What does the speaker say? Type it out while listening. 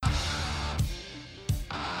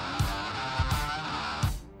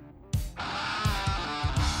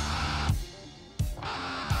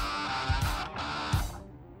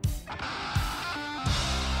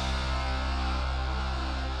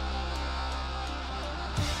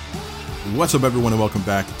What's up, everyone, and welcome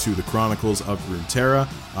back to the Chronicles of Runeterra.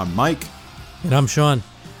 I'm Mike. And I'm Sean.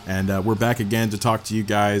 And we're back again to talk to you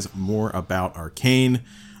guys more about Arcane,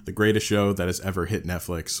 the greatest show that has ever hit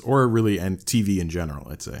Netflix, or really and TV in general,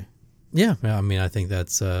 I'd say. Yeah, I mean, I think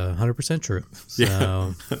that's 100% true. So.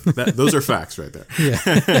 Yeah, those are facts right there.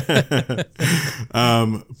 Yeah.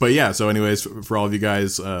 But yeah, so anyways, for all of you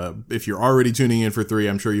guys, if you're already tuning in for 3,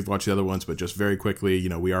 I'm sure you've watched the other ones, but just very quickly,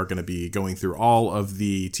 we are going to be going through all of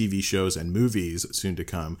the TV shows and movies soon to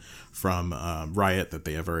come from Riot that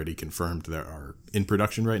they have already confirmed that are in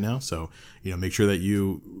production right now. So, make sure that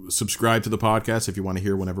you subscribe to the podcast if you want to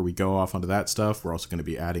hear whenever we go off onto that stuff. We're also going to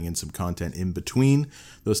be adding in some content in between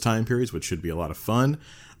those time periods, which should be a lot of fun.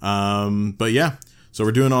 But yeah, so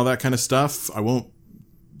we're doing all that kind of stuff. I won't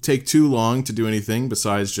take too long to do anything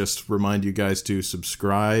besides just remind you guys to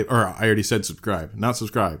subscribe, or I already said subscribe, not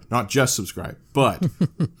just subscribe, but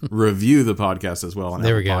review the podcast as well on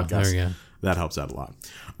Apple Podcasts. There we go. That helps out a lot.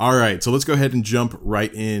 All right, so let's go ahead and jump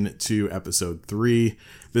right into episode 3.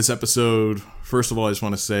 This episode, first of all, I just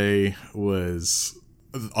want to say was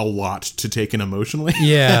a lot to take in emotionally.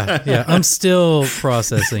 Yeah. I'm still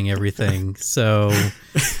processing everything. So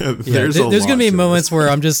there's going to be moments where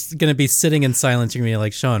I'm just going to be sitting in silence. You're going to be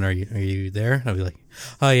like, Sean, are you there? I'll be like,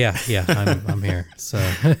 oh yeah, I'm here. So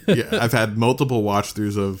yeah, I've had multiple watch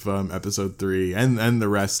throughs of episode 3 and the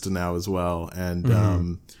rest now as well.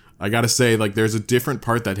 And I got to say, like, there's a different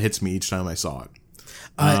part that hits me each time I saw it.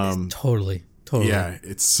 Totally. Yeah,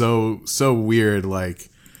 it's so weird. Like,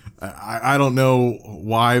 I don't know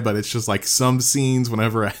why, but it's just like some scenes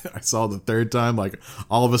whenever I saw the third time, like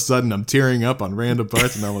all of a sudden I'm tearing up on random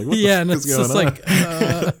parts and I'm like, what the fuck is going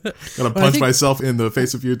on? Gotta punch myself in the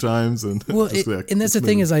face a few times. And and that's the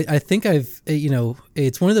thing is I think I've,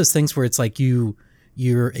 it's one of those things where it's like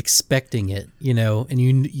you're expecting it, and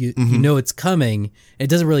you know it's coming. It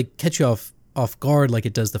doesn't really catch you off guard like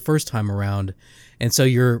it does the first time around. And so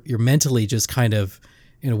you're mentally just kind of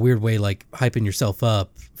in a weird way, like hyping yourself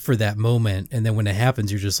up for that moment. And then when it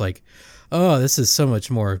happens, you're just like, oh, this is so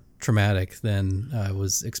much more traumatic than I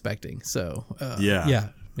was expecting. So yeah,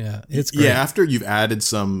 it's great. Yeah, after you've added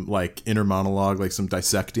some like inner monologue, like some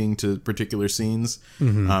dissecting to particular scenes,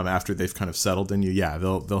 after they've kind of settled in you,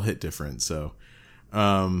 they'll hit different. So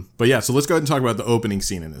but yeah, so let's go ahead and talk about the opening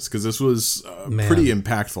scene in this, because this was pretty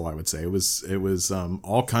impactful, I would say. It was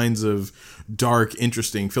all kinds of dark,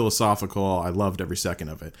 interesting, philosophical. I loved every second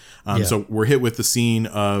of it. So we're hit with the scene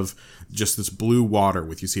of just this blue water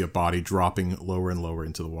you see a body dropping lower and lower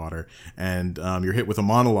into the water, and you're hit with a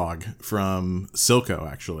monologue from Silco,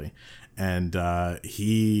 actually, and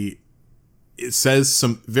it says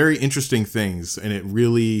some very interesting things, and it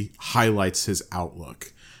really highlights his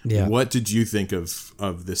outlook. Yeah. What did you think of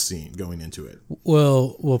this scene going into it?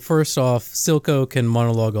 Well, first off, Silco can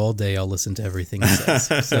monologue all day. I'll listen to everything he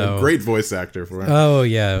says. So, great voice actor for him. Oh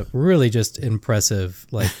yeah, really just impressive,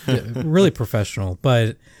 like really professional.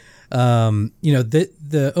 But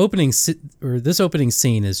the opening this opening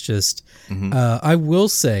scene is just I will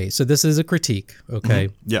say, so this is a critique, okay?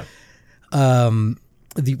 Yeah.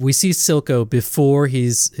 We see Silco before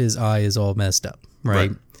his eye is all messed up, right?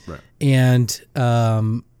 And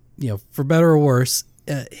for better or worse,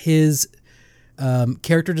 his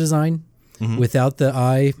character design without the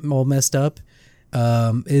eye all messed up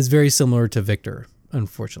is very similar to Victor,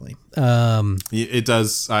 unfortunately. It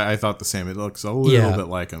does. I thought the same. It looks a little bit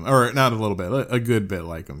like him, or not a little bit, a good bit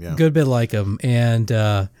like him. Yeah, good bit like him. And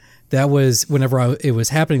that was whenever it was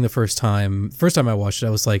happening the first time. First time I watched it,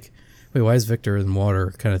 I was like, "Wait, why is Victor in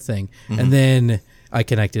water?" kind of thing. And then I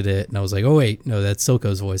connected it and I was like, oh wait, no, that's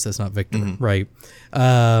Silco's voice. That's not Victor. Right.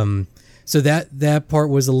 So that part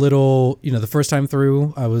was a little, the first time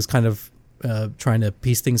through, I was kind of trying to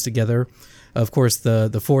piece things together. Of course,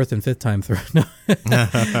 the fourth and fifth time through,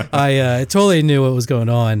 I totally knew what was going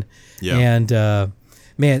on. Yeah. And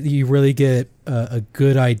man, you really get a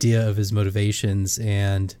good idea of his motivations,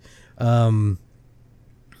 and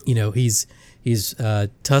he's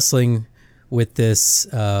tussling with this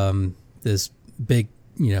big,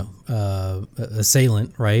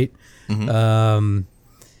 assailant, right?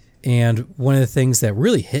 And one of the things that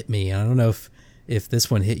really hit me, and I don't know if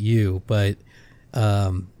this one hit you, but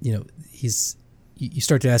you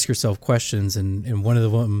start to ask yourself questions, and one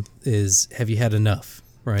of them is, have you had enough?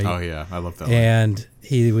 Right. Oh yeah, I love that. And what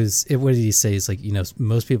did he say? It's like,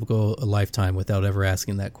 most people go a lifetime without ever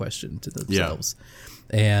asking that question to themselves.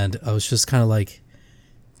 Yeah. And I was just kind of like,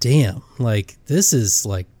 damn, like this is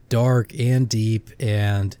like dark and deep,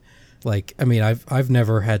 and like, I mean, I've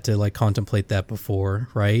never had to like contemplate that before,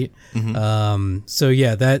 right? So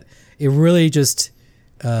yeah, that it really just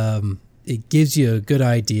it gives you a good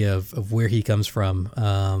idea of where he comes from,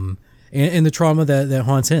 and the trauma that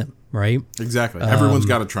haunts him, right? Exactly. Everyone's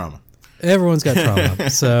got a trauma. Everyone's got trauma.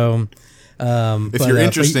 So, if you're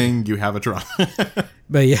interesting, you have a trauma.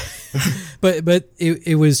 But yeah, but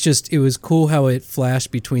it was cool how it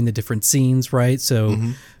flashed between the different scenes, right? So,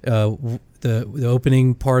 the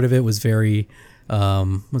opening part of it was very,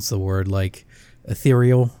 what's the word, like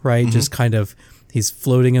ethereal, right? Just kind of, he's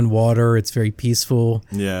floating in water. It's very peaceful.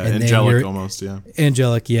 Yeah, and angelic almost. Yeah,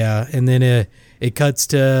 angelic. Yeah, and then it cuts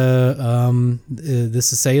to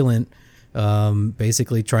this assailant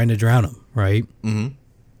basically trying to drown him, right? Mm-hmm.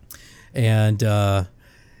 And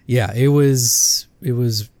yeah, it was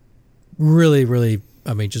really, really,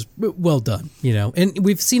 I mean, just well done, you know. And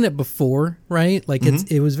we've seen it before, right? Like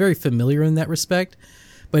it was very familiar in that respect,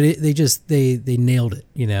 but they nailed it,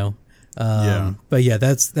 you know. But yeah,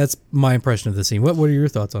 that's my impression of the scene. What are your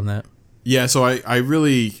thoughts on that? Yeah, so I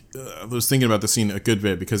really was thinking about the scene a good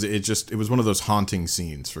bit because it was one of those haunting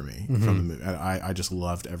scenes for me from the movie. I just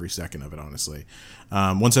loved every second of it, honestly.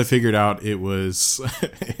 Once I figured out it was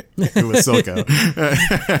Silco,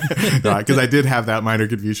 because I did have that minor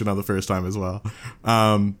confusion on the first time as well.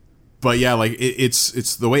 But yeah, like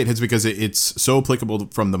it's the way it hits because it's so applicable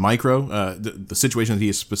from the micro, the situation that he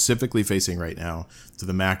is specifically facing right now, to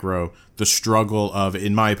the macro, the struggle of,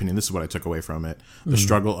 in my opinion, this is what I took away from it, the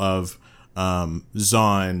struggle of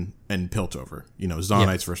Zahn and Piltover, you know,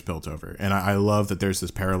 Zahnites versus Piltover. And I love that there's this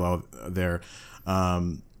parallel there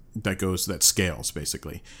that scales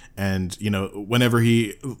basically. And, you know, whenever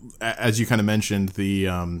he, as you kind of mentioned,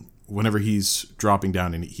 whenever he's dropping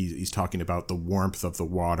down and he's talking about the warmth of the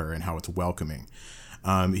water and how it's welcoming,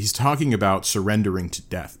 he's talking about surrendering to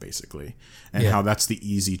death basically, and how that's the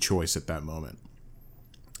easy choice at that moment.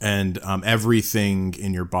 And everything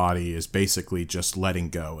in your body is basically just letting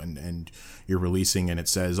go, and you're releasing, and it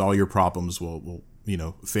says all your problems will you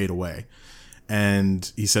know, fade away.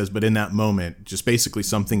 And he says, but in that moment, just basically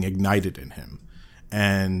something ignited in him.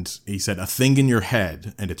 And he said, a thing in your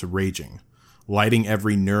head, and it's raging, lighting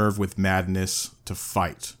every nerve with madness to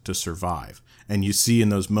fight, to survive. And you see in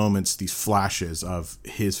those moments these flashes of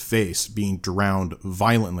his face being drowned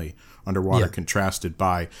violently underwater, contrasted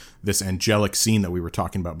by this angelic scene that we were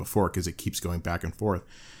talking about before, because it keeps going back and forth.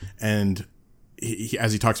 And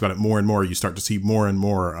as he talks about it more and more, you start to see more and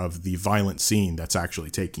more of the violent scene that's actually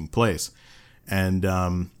taking place. And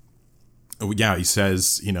he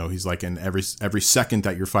says, you know, he's like, in every second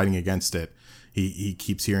that you're fighting against it, he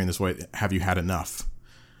keeps hearing this way, have you had enough?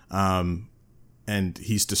 And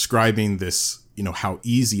he's describing this, you know, how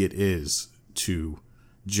easy it is to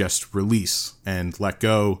just release and let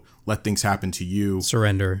go, let things happen to you.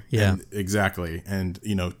 Surrender. Yeah. And, exactly. And,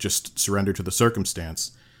 you know, just surrender to the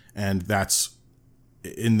circumstance. And that's,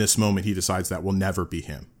 in this moment, he decides that will never be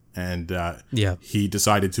him. And he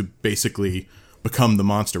decided to basically become the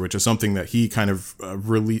monster, which is something that he kind of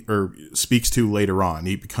speaks to later on.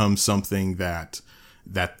 He becomes something that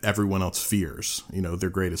everyone else fears, you know, their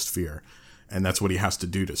greatest fear. And that's what he has to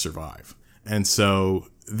do to survive. And so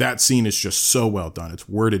that scene is just so well done. It's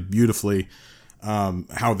worded beautifully.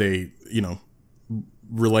 How they, you know,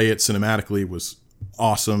 relay it cinematically was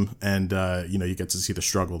awesome. And, you know, you get to see the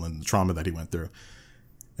struggle and the trauma that he went through.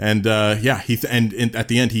 And, and at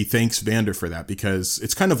the end, he thanks Vander for that, because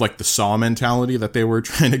it's kind of like the Saw mentality that they were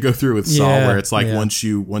trying to go through with Saw, where it's like,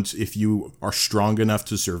 if you are strong enough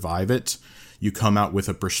to survive it, you come out with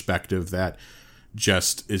a perspective that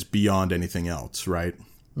just is beyond anything else, right?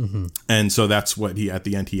 Mm-hmm. And so that's what at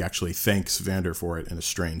the end, he actually thanks Vander for it in a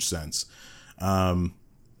strange sense.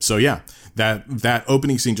 So yeah, that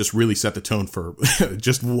opening scene just really set the tone for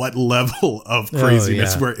just what level of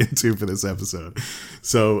craziness we're into for this episode.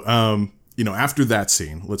 So, you know, after that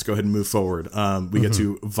scene, let's go ahead and move forward. We get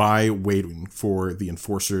to Vi waiting for the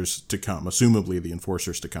enforcers to come, assumably the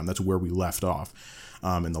enforcers to come. That's where we left off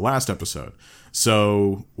in the last episode.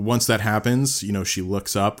 So once that happens, you know, she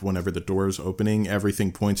looks up whenever the door is opening.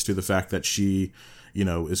 Everything points to the fact that she, you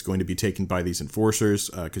know, is going to be taken by these enforcers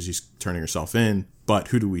because she's turning herself in. But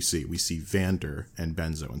who do we see? We see Vander and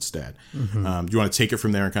Benzo instead. Mm-hmm. Do you want to take it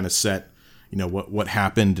from there and kind of set, you know, what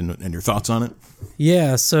happened and your thoughts on it?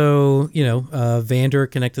 Yeah. So, you know, Vander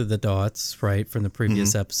connected the dots, right, from the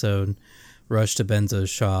previous episode, rushed to Benzo's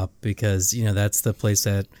shop because, you know, that's the place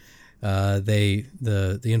that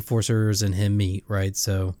the enforcers and him meet, right?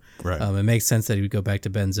 So it makes sense that he would go back to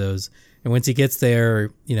Benzo's. And once he gets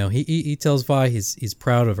there, you know, he tells Vi he's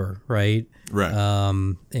proud of her, right? Right.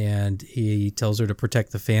 And he tells her to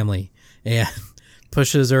protect the family and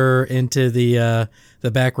pushes her into the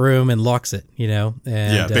back room and locks it, you know.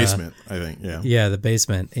 And, basement, I think. Yeah. Yeah, the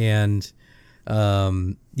basement. And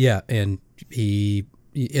Yeah, and he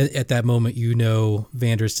at that moment,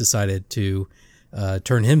 Vander's decided to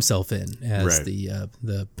turn himself in as Right.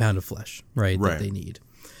 the pound of flesh, right, Right. that they need.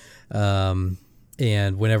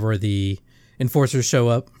 And whenever the enforcers show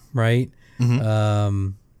up, right,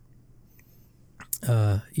 of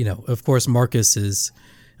course, Marcus is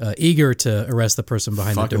eager to arrest the person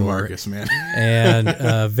behind Fucking the door. Marcus, man.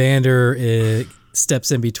 And Vander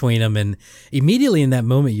steps in between them, and immediately in that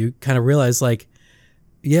moment, you kind of realize, like,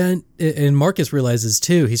 yeah, and Marcus realizes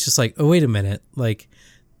too. He's just like, oh, wait a minute, like,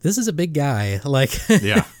 this is a big guy, like,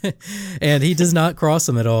 Yeah. and he does not cross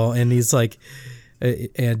him at all. And he's like,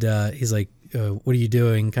 he's like, what are you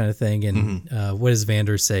doing, kind of thing. And what does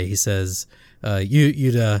Vander say? He says,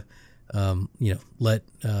 you'd let.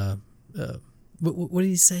 What did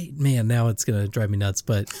he say? Man, now it's gonna drive me nuts.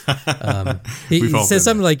 But he says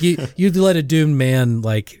something like, "You'd let a doomed man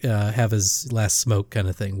like have his last smoke," kind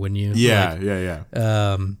of thing, wouldn't you? Yeah, like,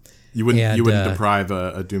 yeah. You wouldn't deprive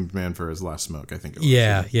a doomed man for his last smoke, I think it was.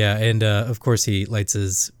 Yeah. And of course he lights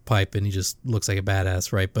his pipe and he just looks like a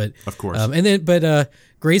badass, right? But of course. But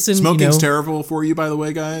Grayson, smoking's terrible for you, by the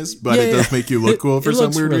way, guys, but it does make you look cool for some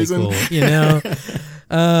weird really reason.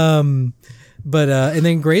 Cool, But and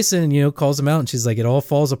then Grayson, calls him out, and she's like, "It all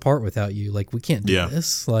falls apart without you. Like, we can't do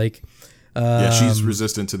this." Like, she's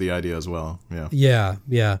resistant to the idea as well. Yeah.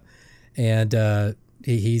 And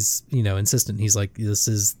he's insistent. He's like, "This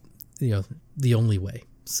is the only way."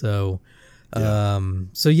 So, I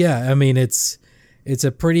mean, it's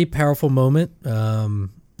a pretty powerful moment,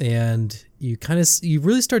 and you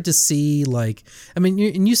really start to see, like, I mean,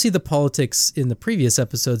 you see the politics in the previous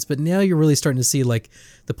episodes, but now you're really starting to see, like,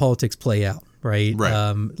 the politics play out. Right.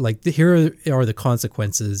 Like here are the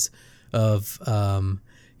consequences of,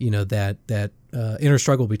 that inner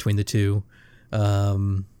struggle between the two,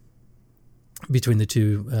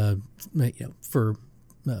 for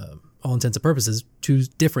all intents and purposes, two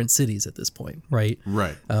different cities at this point. Right.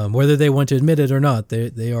 Right. Whether they want to admit it or not,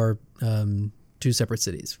 they are two separate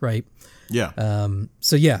cities. Right. Yeah.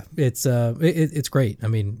 So yeah, it's great. I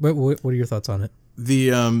mean, what are your thoughts on it?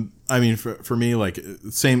 I mean, for me, like,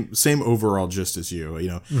 same overall gist as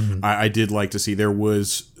you. I did like to see there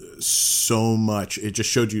was so much. It just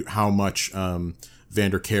showed you how much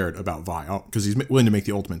Vander cared about Vi, because he's willing to make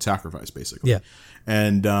the ultimate sacrifice, basically. Yeah.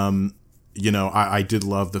 And I did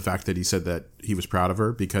love the fact that he said that he was proud of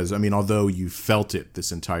her, because, I mean, although you felt it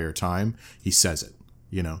this entire time, he says it.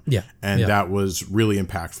 Yeah. And that was really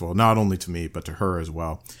impactful, not only to me but to her as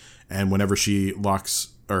well. And whenever he locks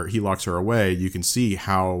her away, you can see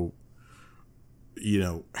how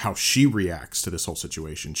she reacts to this whole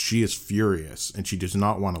situation. She is furious, and she does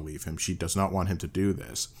not want to leave him. She does not want him to do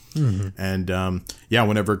this. And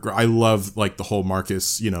whenever I love, like, the whole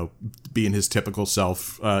Marcus, being his typical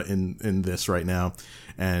self in this right now,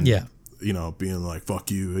 and being like,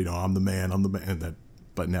 "Fuck you," I'm the man.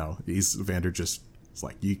 But no, Vander just. It's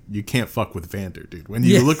like, you can't fuck with Vander, dude. When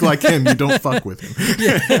you look like him, you don't fuck with him.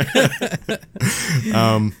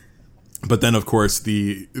 But then, of course,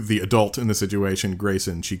 the adult in the situation,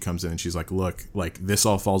 Grayson, she comes in and she's like, "Look, like, this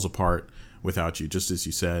all falls apart without you," just as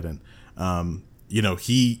you said. And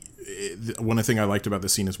one thing I liked about the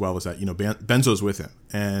scene as well is that Benzo's with him,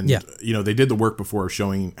 and they did the work before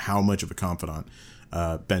showing how much of a confidant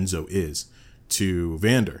Benzo is to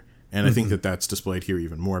Vander. And I think that that's displayed here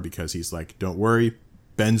even more, because he's like, "Don't worry,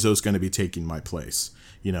 Benzo's going to be taking my place.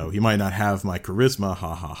 He might not have my charisma,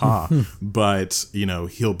 ha ha ha, but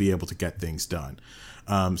he'll be able to get things done."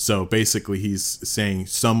 So basically, he's saying,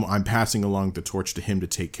 I'm passing along the torch to him to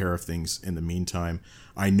take care of things in the meantime.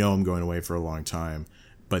 I know I'm going away for a long time,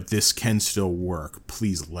 but this can still work.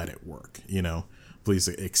 Please let it work. Please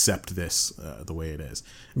accept this the way it is.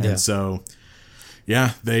 And so.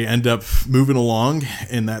 Yeah, they end up moving along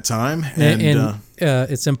in that time, and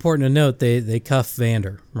it's important to note they cuff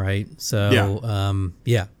Vander, right? So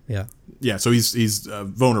So he's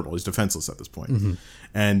vulnerable. He's defenseless at this point,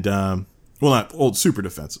 and not super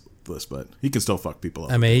defenseless, but he can still fuck people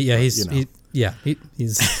up. I mean, he's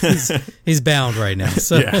bound right now.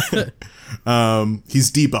 So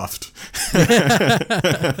he's debuffed.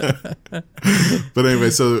 But anyway,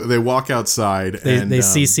 so they walk outside, and they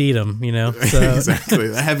CC'd him, So. Exactly.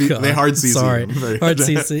 They hard CC'd sorry. him. Hard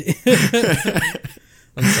CC.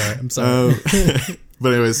 I'm sorry.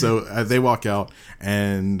 But anyway, so they walk out,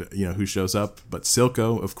 and who shows up but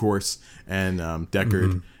Silco, of course, and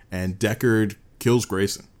Deckard, and Deckard kills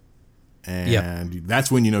Grayson. And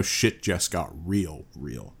that's when shit just got real.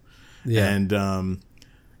 Yeah. And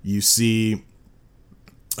you see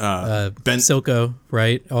Silco,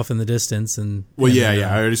 right, off in the distance, and I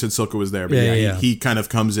already said Silco was there, but he kind of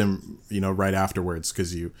comes in, right afterwards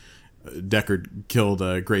because Deckard killed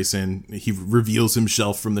Grayson. He reveals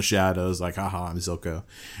himself from the shadows, like, haha, I'm Silco.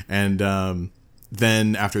 And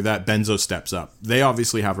then after that, Benzo steps up. They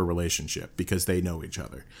obviously have a relationship because they know each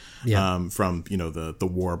other from, the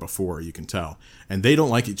war before, you can tell. And they don't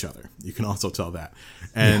like each other. You can also tell that.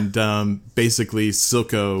 And basically,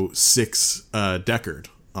 Silco sicks Deckard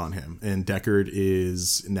on him. And Deckard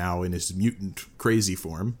is now in his mutant crazy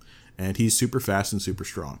form. And he's super fast and super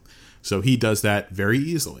strong. So he does that very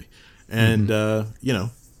easily. And,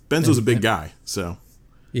 Benzo's a big guy, so.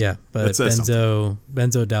 Yeah, but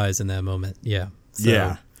Benzo dies in that moment. Yeah.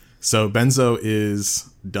 So Benzo is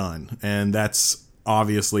done. And that's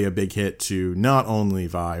obviously a big hit to not only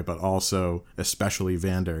Vi, but also especially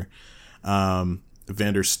Vander.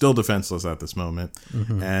 Vander's still defenseless at this moment.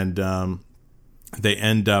 And they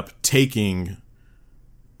end up taking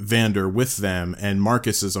Vander with them, and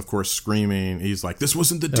Marcus is of course screaming. He's like, "This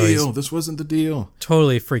wasn't the deal. This wasn't the deal."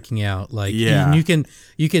 Totally freaking out. Like, you can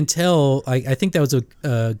tell. I think that was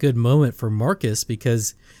a good moment for Marcus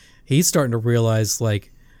because he's starting to realize,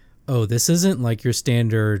 like, oh, this isn't like your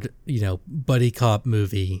standard, buddy cop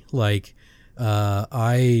movie. Like,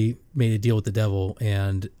 I made a deal with the devil,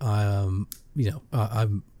 and I'm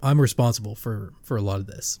responsible for a lot of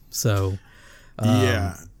this. So,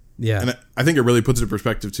 yeah. And I think it really puts it in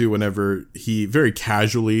perspective, too, whenever he very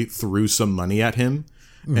casually threw some money at him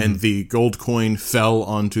and the gold coin fell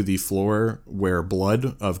onto the floor where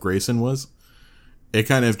blood of Grayson was. It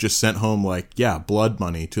kind of just sent home, like, blood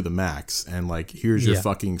money to the max. And, like, here's your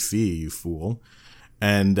fucking fee, you fool.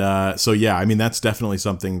 And that's definitely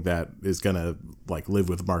something that is going to, like, live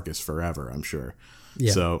with Marcus forever, I'm sure.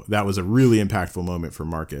 Yeah. So that was a really impactful moment for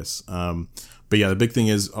Marcus. But the big thing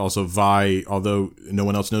is also Vi, although no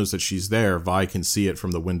one else knows that she's there, Vi can see it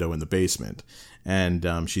from the window in the basement.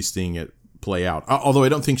 And she's seeing it play out. Although I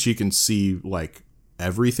don't think she can see, like,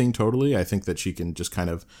 everything totally. I think that she can just kind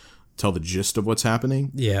of tell the gist of what's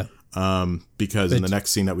happening. Yeah. Because in the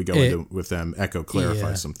next scene that we go into with them, Echo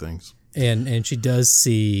clarifies some things. And she does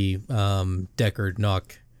see Deckard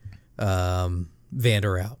knock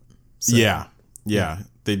Vander out. So. Yeah,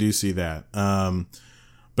 they do see that.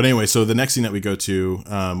 But anyway, so the next scene that we go to,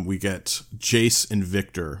 we get Jace and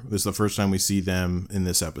Victor. This is the first time we see them in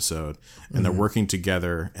this episode. And they're working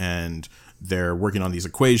together, and they're working on these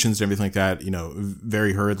equations and everything like that,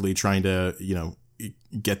 very hurriedly trying to,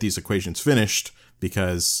 get these equations finished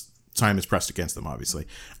because time is pressed against them, obviously.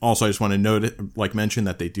 Also, I just want to mention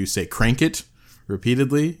that they do say crank it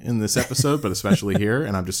repeatedly in this episode, but especially here.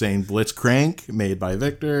 And I'm just saying Blitz Crank, made by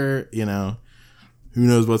Victor, who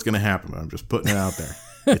knows what's going to happen. I'm just putting it out there.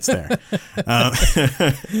 It's there.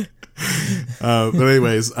 But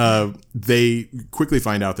anyways, they quickly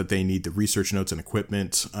find out that they need the research notes and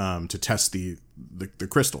equipment to test the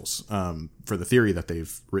crystals for the theory that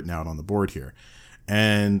they've written out on the board here.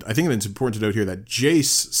 And I think it's important to note here that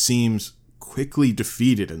Jace seems quickly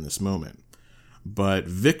defeated in this moment. But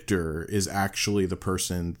Victor is actually the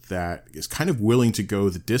person that is kind of willing to go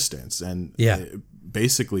the distance and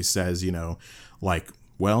basically says, I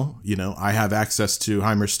have access to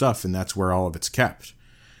Heimer's stuff, and that's where all of it's kept.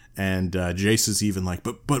 And Jace is even like,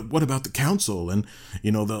 but what about the council? And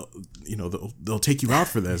they'll take you out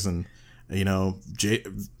for this. And Victor's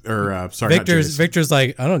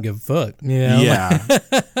like, I don't give a fuck. Yeah,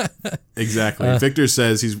 exactly. Victor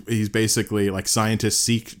says he's basically like, scientists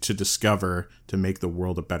seek to discover to make the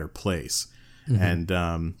world a better place. And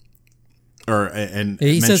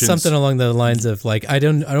he says something along the lines of like, I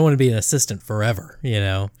don't want to be an assistant forever,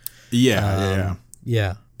 Yeah.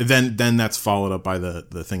 Then that's followed up by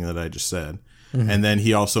the thing that I just said. And then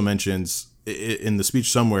he also mentions in the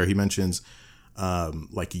speech somewhere, he mentions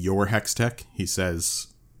like your hex tech. He says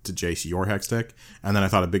to Jace, your hex tech. And then I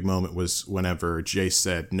thought a big moment was whenever Jace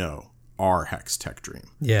said, no, our hex tech dream.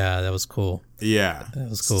 Yeah, that was cool. Yeah. That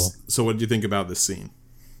was cool. So what did you think about this scene?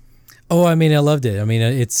 Oh, I mean, I loved it. I mean,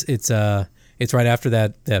 it's right after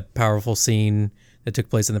that powerful scene that took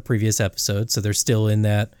place in the previous episode. So they're still in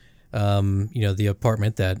that, the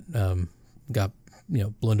apartment that got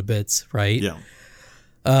blown to bits, right? Yeah.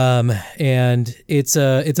 And it's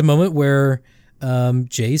a moment where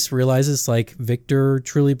Jace realizes like Victor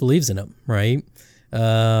truly believes in him, right?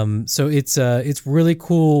 So it's really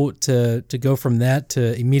cool to go from that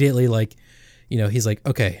to immediately like, he's like,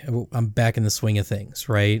 okay, I'm back in the swing of things,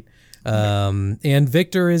 right? And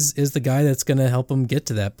Victor is the guy that's going to help him get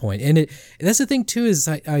to that point. And that's the thing too, is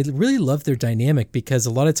I really love their dynamic, because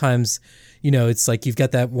a lot of times, it's like you've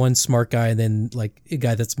got that one smart guy and then like a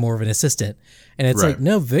guy that's more of an assistant. And it's like,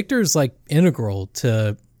 no, Victor's like integral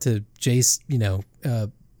to Jace,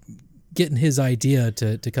 getting his idea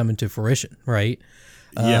to come into fruition. Right.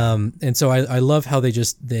 Yeah. And so I love how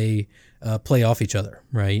they play off each other.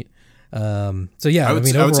 Right. So yeah, I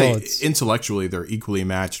would overall, say intellectually they're equally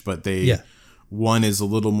matched, but one is a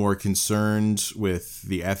little more concerned with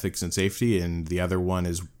the ethics and safety, and the other one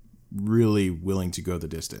is really willing to go the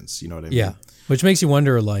distance. You know what I mean? Yeah. Which makes you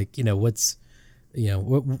wonder, like, why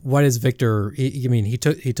does Victor? He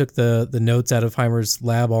took the notes out of Heimer's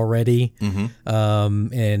lab already,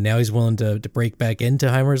 and now he's willing to break back into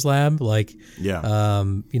Heimer's lab. Like,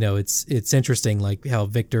 it's interesting, like how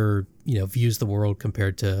Victor views the world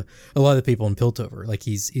compared to a lot of the people in Piltover. Like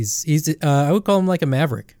he's I would call him like a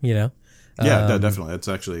maverick. Yeah, definitely. That's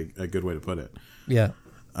actually a good way to put it. Yeah.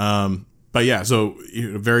 But yeah, so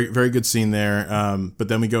very, very good scene there. But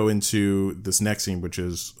then we go into this next scene, which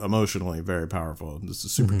is emotionally very powerful. This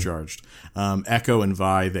is supercharged. Echo and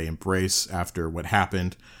Vi, they embrace after what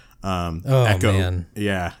happened. Echo, man.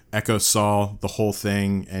 Yeah, Echo saw the whole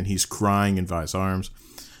thing, and he's crying in Vi's arms.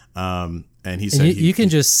 And he said, you can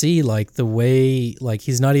just see like the way, like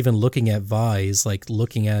he's not even looking at Vi, he's like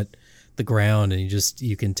looking at the ground, and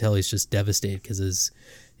you can tell he's just devastated because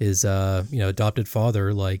his adopted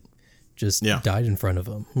father like just died in front of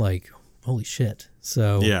him. Like, holy shit.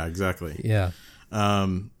 So yeah, exactly. Yeah.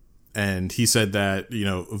 And he said that,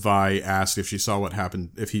 Vi asked if he saw what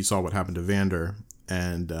happened to Vander,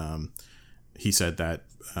 and he said that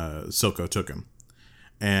Silco took him.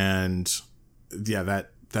 And yeah,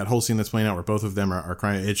 that whole scene that's playing out where both of them are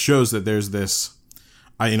crying, it shows that there's this,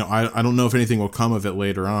 I don't know if anything will come of it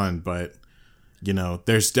later on, but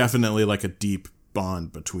there's definitely like a deep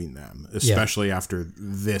bond between them, especially after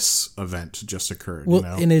this event just occurred. Well,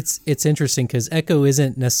 and it's interesting because Echo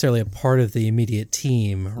isn't necessarily a part of the immediate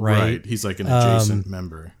team, right? He's like an adjacent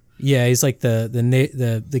member. Yeah, he's like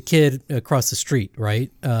the kid across the street,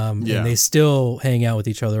 right? And they still hang out with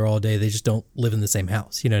each other all day. They just don't live in the same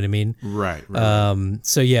house. You know what I mean? Right.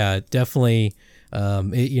 So yeah, definitely.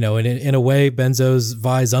 In a way, Benzo's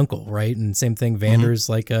Vi's uncle, right? And same thing, Vander's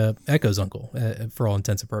like Echo's uncle for all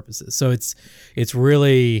intents and purposes. So it's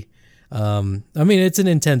really, it's an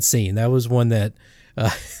intense scene. That was one that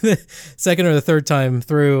second or the third time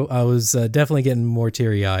through, I was definitely getting more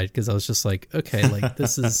teary eyed because I was just like, okay, like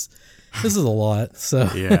this is a lot. So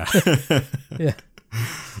yeah. Yeah.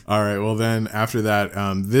 All right. Well, then after that,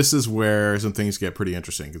 this is where some things get pretty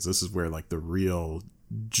interesting, because this is where like the real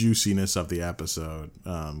juiciness of the episode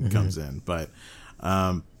comes in. But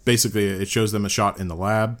basically, it shows them a shot in the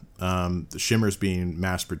lab. The shimmer's being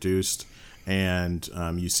mass produced, and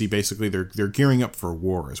you see basically they're gearing up for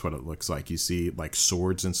war is what it looks like. You see like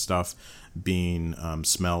swords and stuff being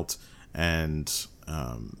smelt, and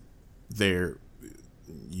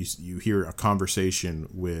you hear a conversation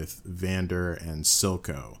with Vander and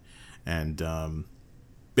Silco, and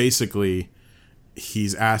basically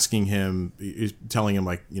he's asking him, he's telling him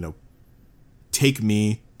like, take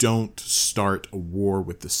me, don't start a war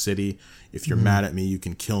with the city. If you're mad at me, you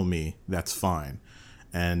can kill me. That's fine.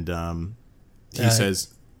 And he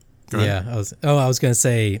says, go ahead. Yeah, I was going to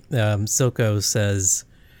say, Silco says,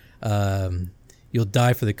 you'll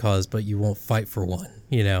die for the cause, but you won't fight for one,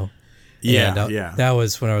 Yeah, and that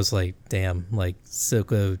was when I was like, damn, like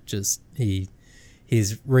Silco just, he's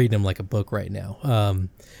reading him like a book right now.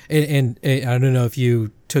 And I don't know if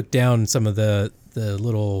you took down some of the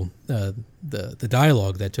little the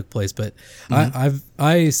dialogue that took place, but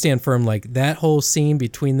I stand firm, like that whole scene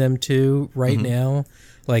between them two right now,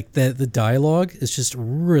 like the dialogue is just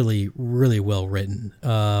really, really well written.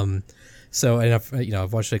 So, and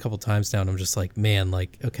I've watched it a couple times now, and I'm just like, man,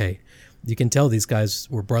 like, okay, you can tell these guys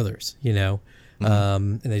were brothers,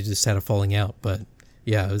 and they just had a falling out. But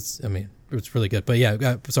yeah, it's really good. But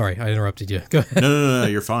yeah, sorry, I interrupted you. Go ahead. No,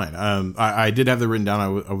 you're fine. I did have that written down.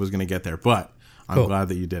 I was going to get there, but I'm glad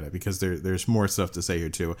that you did it, because there's more stuff to say here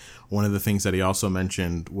too. One of the things that he also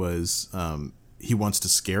mentioned was he wants to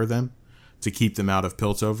scare them to keep them out of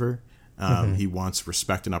Piltover. He wants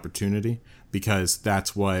respect and opportunity, because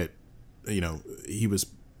that's what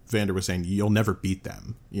Vander was saying. You'll never beat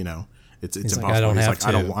them. It's impossible. Like,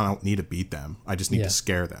 I don't need to beat them. I just need to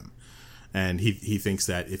scare them. And he thinks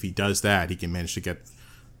that if he does that, he can manage to get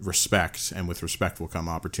respect, and with respect will come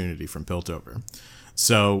opportunity from Piltover.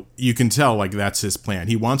 So you can tell, like, that's his plan.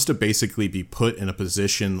 He wants to basically be put in a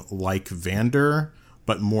position like Vander,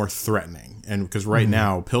 but more threatening. And because right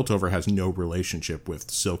now Piltover has no relationship with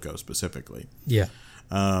Silco specifically. Yeah.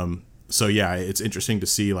 So yeah, it's interesting to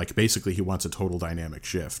see, like, basically he wants a total dynamic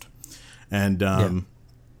shift. And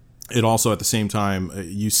it also, at the same time,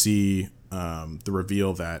 you see the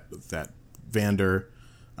reveal that Vander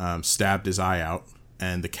stabbed his eye out,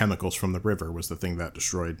 and the chemicals from the river was the thing that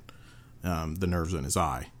destroyed the nerves in his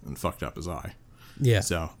eye and fucked up his eye. Yeah.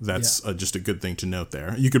 So that's just a good thing to note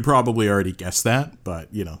there. You could probably already guess that,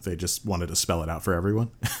 but, you know, they just wanted to spell it out for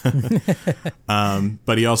everyone.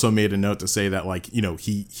 But he also made a note to say that, like, you know,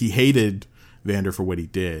 he hated Vander for what he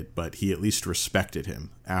did, but he at least respected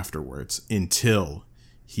him afterwards until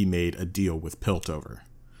he made a deal with Piltover.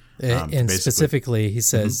 And specifically, he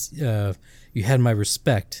says, you had my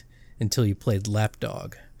respect until you played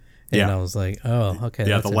lapdog. And I was like, oh, okay.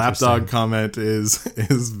 Yeah, the lapdog comment is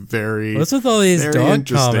very. What's with all these dog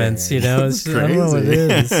comments? You know, it's crazy. I don't know what it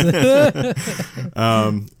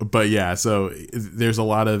is. But yeah, so there's a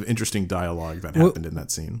lot of interesting dialogue that happened in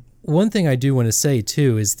that scene. One thing I do want to say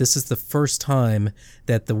too is this is the first time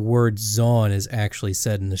that the word Zon is actually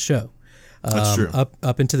said in the show. That's true.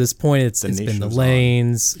 Up until this point, it's been the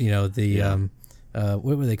lanes. You know, the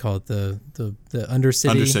what would they call it? The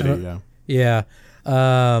Undercity. Undercity, yeah.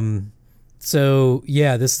 So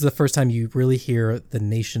yeah, this is the first time you really hear the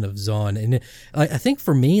nation of Zon, and I think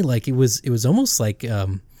for me, like it was almost like you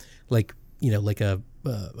know, like a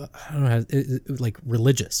I don't know, like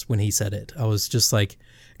religious when he said it. I was just like,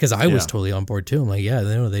 because I was totally on board too. I'm like, yeah,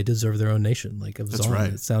 they deserve their own nation, like of Zon.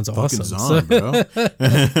 Right. It sounds awesome. Zon, bro.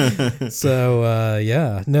 So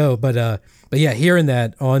yeah, no, but yeah, hearing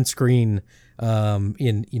that on screen,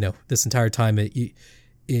 in, you know, this entire time, it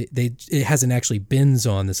hasn't actually been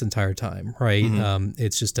Zon this entire time, right?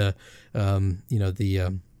 It's just a you know,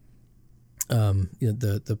 the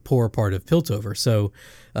poor part of Piltover. So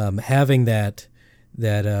having that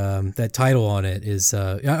title on it is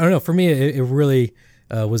I don't know, for me it really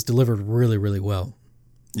was delivered really, really well.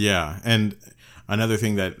 Yeah, and another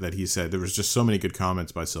thing that he said, there was just so many good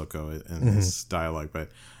comments by Silco in this dialogue, but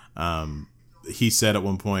he said at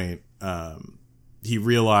one point he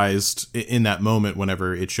realized in that moment,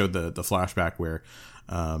 whenever it showed the flashback where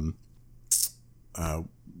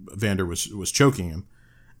Vander was choking him,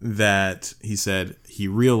 that he said he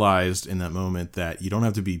realized in that moment that you don't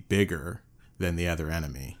have to be bigger than the other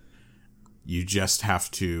enemy. You just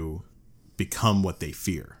have to become what they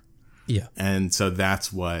fear. Yeah. And so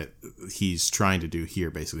that's what he's trying to do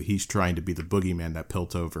here, basically. He's trying to be the boogeyman that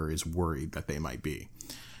Piltover is worried that they might be.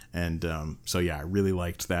 And so, yeah, I really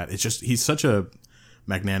liked that. It's just, he's such a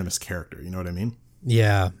magnanimous character, you know what I mean?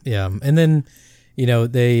 Yeah, yeah. And then, you know,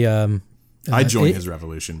 they I joined his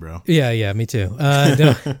revolution, bro. Yeah, me too.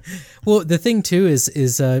 No. Well, the thing too is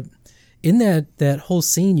in that whole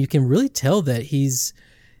scene, you can really tell that he's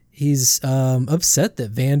upset that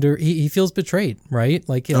Vander, he feels betrayed, right?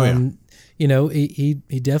 Like, you know, he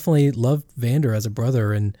definitely loved Vander as a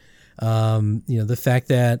brother, and you know, the fact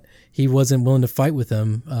that he wasn't willing to fight with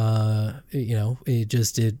him, you know,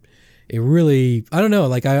 it really, I don't know,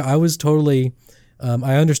 like I was totally,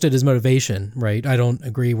 I understood his motivation, right? I don't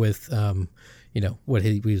agree with, you know, what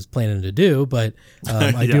he was planning to do, but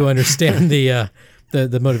I do understand the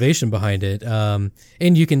motivation behind it. And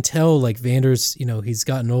you can tell, like, Vander's, you know, he's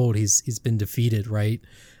gotten old, he's been defeated, right?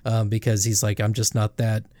 Because he's like, I'm just not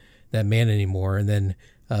that man anymore. And then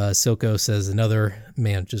Silco says another,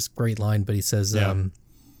 man, just great line, but he says,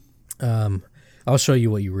 I'll show you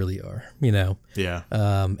what you really are, you know? Yeah.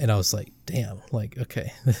 And I was like, damn, like,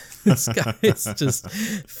 okay, this guy is just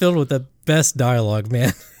filled with the best dialogue,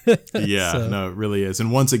 man. Yeah, so. No, it really is.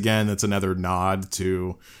 And once again, it's another nod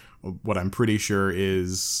to what I'm pretty sure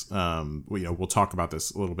is, you know, we'll talk about this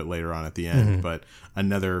a little bit later on at the end, but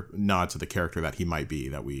another nod to the character that he might be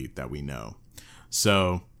that we know.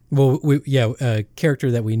 So. Well, a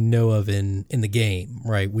character that we know of in the game,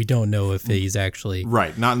 right? We don't know if he's actually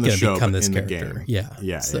right, not in the show, but in character. The game.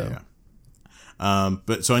 Yeah.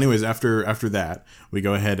 But so, anyways, after that, we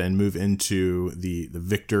go ahead and move into the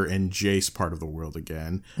Victor and Jace part of the world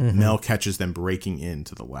again. Mel catches them breaking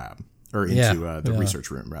into the lab, or into the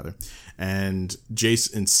research room, rather. And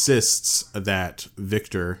Jace insists that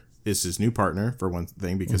Victor is his new partner, for one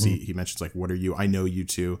thing, because he mentions, like, what are you? I know you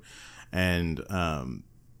two. And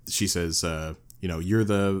she says, you know, you're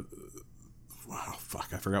the...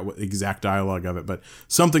 I forgot what exact dialogue of it, but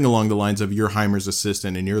something along the lines of, you're Heimer's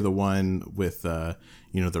assistant and you're the one with, the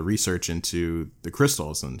research into the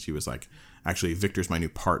crystals. And she was like, actually, Victor's my new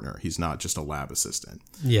partner. He's not just a lab assistant.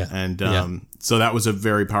 Yeah. And so that was a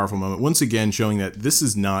very powerful moment. Once again, showing that this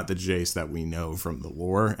is not the Jace that we know from the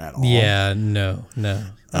lore at all. Yeah, no.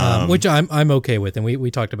 Which I'm okay with. And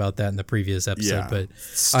we talked about that in the previous episode. But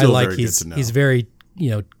I like he's very,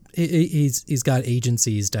 he's got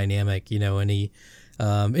agency, he's dynamic, and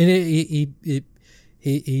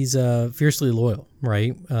he's fiercely loyal,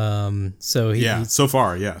 right? So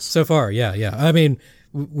far, yes. So far, yeah. I mean,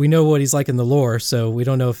 we know what he's like in the lore, so we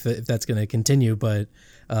don't know if that's going to continue. But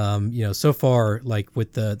so far, like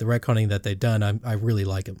with the retconning that they've done, I really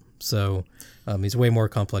like him. So he's a way more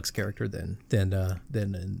complex character than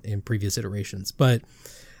in previous iterations. But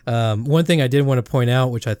one thing I did want to point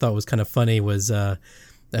out, which I thought was kind of funny, was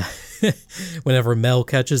whenever Mel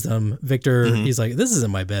catches them, Victor, he's like, "This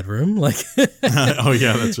isn't my bedroom." Like, oh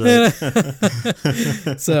yeah, that's right.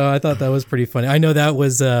 So I thought that was pretty funny. I know that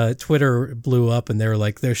was Twitter blew up, and they were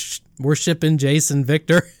like, "We're shipping Jason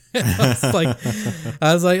Victor." I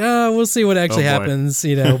was like, oh, we'll see what actually happens,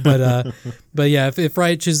 But yeah, if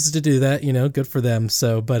Riot chooses to do that, good for them.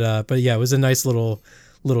 So, but yeah, it was a nice little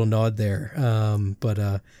nod there.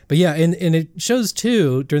 But yeah, and it shows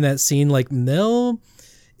too during that scene, like Mel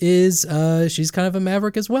is she's kind of a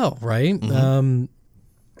maverick as well, right? And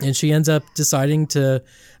she ends up deciding to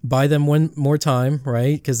buy them one more time,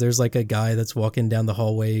 right? Because there's like a guy that's walking down the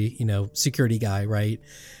hallway, security guy, right?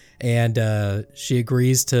 And she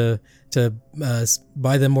agrees to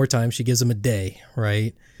buy them more time. She gives them a day,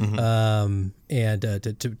 right? And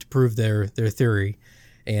to prove their theory.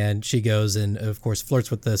 And she goes and, of course, flirts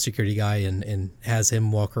with the security guy and has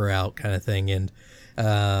him walk her out, kind of thing. And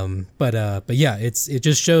but yeah, it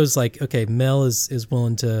just shows like, okay, Mel is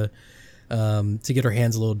willing to get her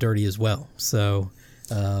hands a little dirty as well. So,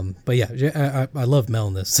 but yeah, I love Mel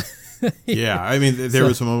in this. Yeah, I mean, there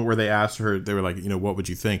was a moment where they asked her, they were like, what would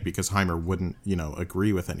you think? Because Heimer wouldn't,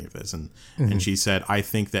 agree with any of this. And she said, I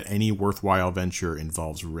think that any worthwhile venture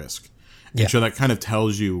involves risk. And so that kind of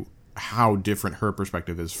tells you how different her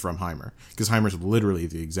perspective is from Heimer. Because Heimer's literally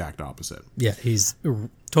the exact opposite. Yeah, he's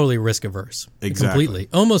totally risk averse. Exactly. Completely.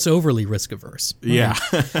 Almost overly risk averse. Yeah.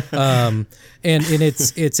 And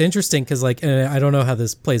it's interesting because, like, and I don't know how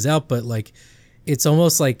this plays out, but, like, it's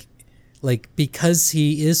almost like because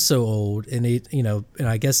he is so old and and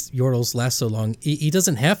I guess Yordles last so long, he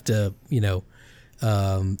doesn't have to,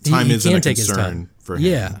 time isn't a concern for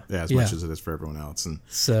him as much as it is for everyone else.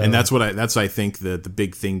 And that's what I think the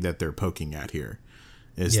big thing that they're poking at here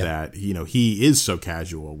is that, he is so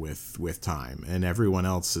casual with time and everyone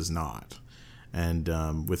else is not.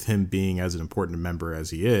 And with him being as an important member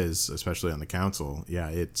as he is, especially on the council,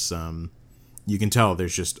 it's you can tell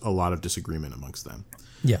there's just a lot of disagreement amongst them.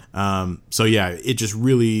 Yeah. So yeah, it just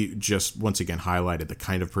really once again highlighted the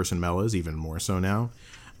kind of person Mel is, even more so now,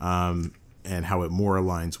 and how it more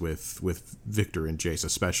aligns with Victor and Jace,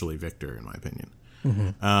 especially Victor, in my opinion.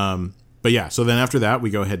 But yeah, so then after that,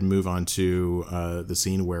 we go ahead and move on to the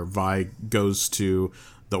scene where Vi goes to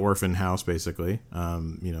the orphan house, basically,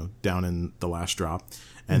 down in the last drop,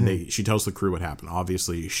 and she tells the crew what happened.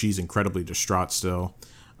 Obviously, she's incredibly distraught still.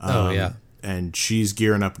 And she's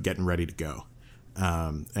gearing up, getting ready to go.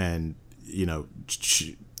 And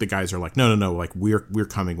the guys are like, no, like we're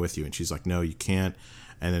coming with you. And she's like, no, you can't.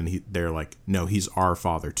 And then they're like, no, he's our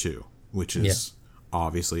father too, which is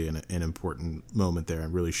obviously an important moment there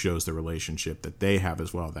and really shows the relationship that they have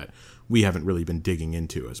as well that we haven't really been digging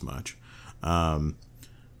into as much.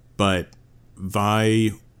 But Vi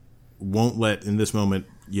won't let, in this moment,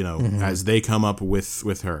 as they come up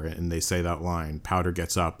with her and they say that line, Powder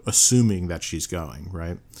gets up, assuming that she's going,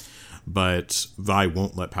 right? But Vi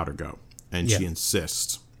won't let Powder go, and she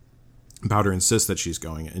insists. Powder insists that she's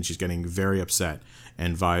going, and she's getting very upset.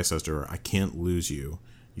 And Vi says to her, "I can't lose you.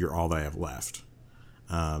 You're all that I have left."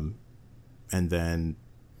 And then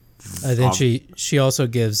she also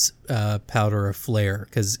gives Powder a flare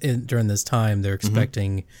because during this time they're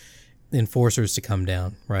expecting enforcers to come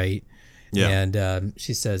down, right? Yeah. And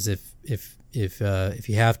she says, if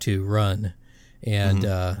you have to, run and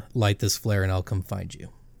light this flare, and I'll come find you.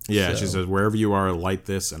 Yeah, so. She says, wherever you are, light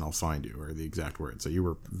this, and I'll find you, or the exact words. So you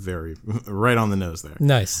were very right on the nose there.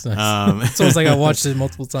 Nice. It's almost like I watched it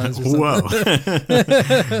multiple times. Or Whoa.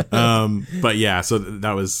 But yeah, so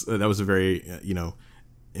that was a very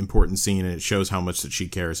important scene, and it shows how much that she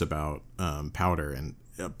cares about Powder,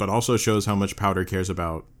 but also shows how much Powder cares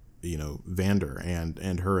about Vander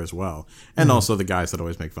and her as well, and also the guys that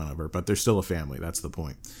always make fun of her, but they're still a family. That's the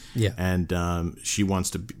point. Yeah. And she wants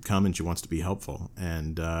to come and she wants to be helpful,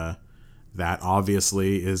 and that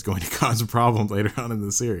obviously is going to cause a problem later on in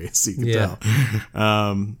the series. You can tell.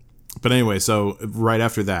 But anyway, so right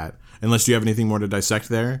after that, unless you have anything more to dissect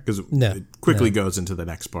there, because it quickly goes into the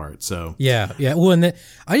next part. So yeah. Well, and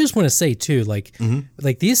I just want to say too, like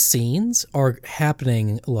these scenes are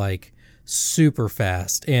happening like super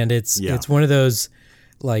fast, and it's one of those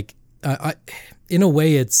like I in a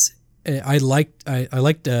way I liked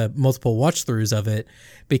multiple watch throughs of it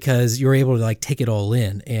because you're able to like take it all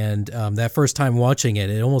in, and that first time watching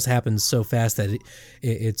it almost happens so fast that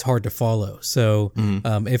it's hard to follow. So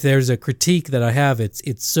if there's a critique that I have,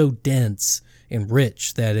 it's so dense and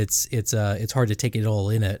rich that it's hard to take it all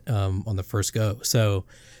in on the first go. So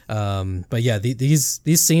but yeah,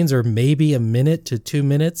 these scenes are maybe a minute to 2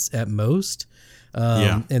 minutes at most,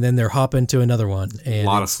 and then they're hopping to another one, and a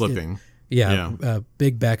lot of flipping.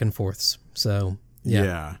 Big back and forths. So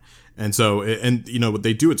yeah. And so,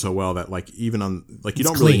 they do it so well that like even on like you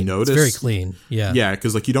don't clean. really notice. It's very clean. Yeah,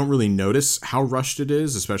 because like you don't really notice how rushed it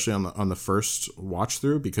is, especially on the first watch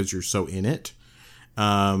through, because you're so in it.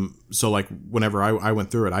 So like whenever I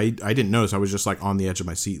went through it, I didn't notice. I was just like on the edge of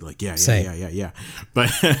my seat, like yeah. But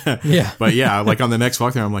but yeah, like on the next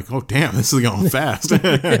walkthrough, I'm like, oh damn, this is going fast.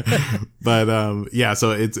 But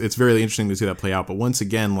so it's very interesting to see that play out. But once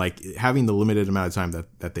again, like having the limited amount of time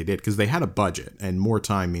that they did, because they had a budget, and more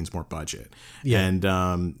time means more budget. Yeah.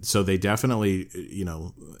 And so they definitely,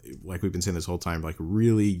 like we've been saying this whole time, like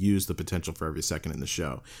really use the potential for every second in the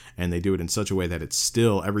show, and they do it in such a way that it's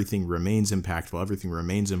still everything remains impactful, everything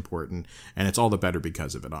remains important. And it's all the better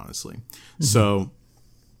because of it, honestly. Mm-hmm. So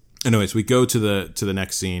anyways, we go to the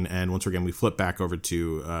next scene, and once again we flip back over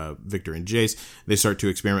to Victor and Jace. They start to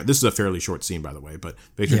experiment. This is a fairly short scene, by the way, but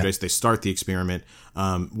Victor and Jace, they start the experiment.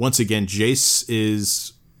 Once again, Jace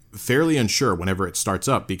is fairly unsure whenever it starts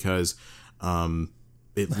up, because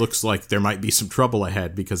it looks like there might be some trouble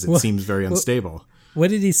ahead, because it seems very unstable.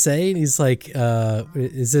 What did he say? He's like,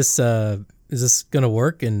 is this going to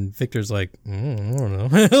work? And Victor's like, I don't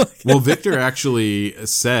know. Well, Victor actually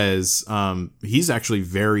says, he's actually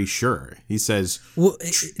very sure. He says,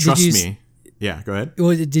 trust me. Yeah, go ahead.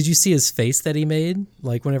 Well, did you see his face that he made?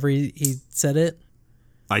 Like whenever he said it?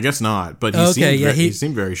 I guess not, but he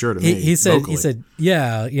seemed very sure to me. He said,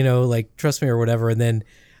 yeah, like, trust me or whatever. And then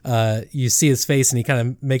you see his face, and he kind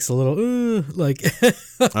of makes a little, like,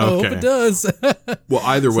 I hope it does. Well,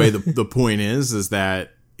 either way, the point is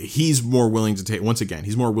that he's more willing to take, once again,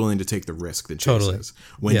 he's more willing to take the risk than Jace is.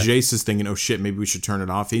 When Jace is thinking, oh shit, maybe we should turn it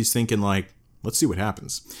off, he's thinking like, let's see what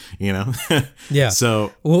happens, Yeah.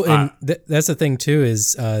 So, well, and that's the thing too,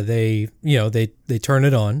 is they turn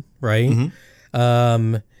it on, right?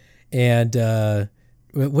 Mm-hmm. And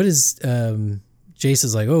what is Jace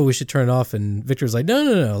is like, oh, we should turn it off, and Victor's like,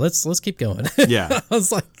 no, let's keep going. Yeah. I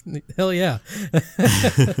was like, hell yeah.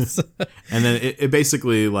 And then it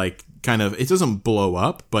basically like kind of, it doesn't blow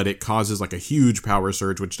up, but it causes like a huge power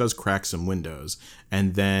surge, which does crack some windows.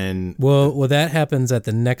 And then well that happens at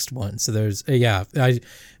the next one. So there's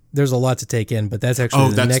there's a lot to take in, but that's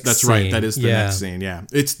actually the next that's scene. Right. That is the next scene. Yeah.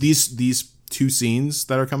 It's these two scenes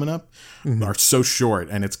that are coming up are so short,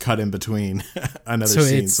 and it's cut in between another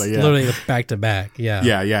scene. It's so yeah, literally back to back. Yeah.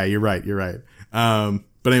 Yeah. You're right.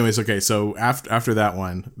 But anyways, okay. So after that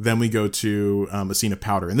one, then we go to a scene of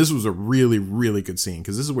Powder, and this was a really, really good scene,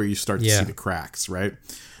 because this is where you start to see the cracks, right?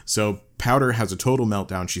 So Powder has a total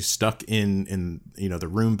meltdown. She's stuck in the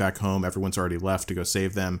room back home. Everyone's already left to go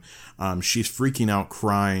save them. She's freaking out,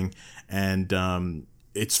 crying, and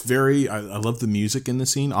it's very, I love the music in the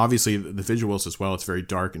scene. Obviously the visuals as well. It's very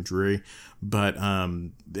dark and dreary, but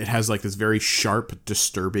it has like this very sharp,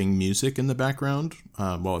 disturbing music in the background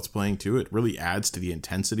while it's playing too. It really adds to the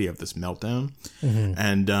intensity of this meltdown. Mm-hmm.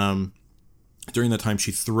 And during that time,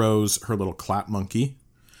 she throws her little clap monkey,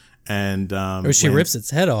 and she rips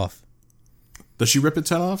its head off. Does she rip its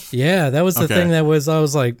head off? Yeah, that was the thing I was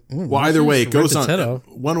like... well, either way, it goes on...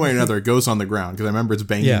 one way or another, it goes on the ground, because I remember it's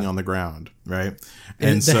banging on the ground, right?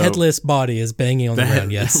 And the headless body is banging on the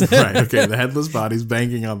ground, yes. Right, okay, the headless body's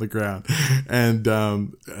banging on the ground. And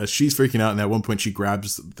she's freaking out, and at one point she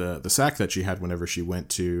grabs the sack that she had whenever she went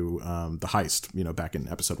to the heist, back in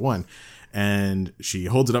episode 1. And she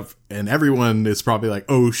holds it up, and everyone is probably like,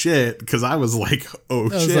 "Oh shit!" Because I was like, "Oh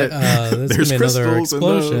shit!" Like, there's crystals in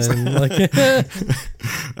those.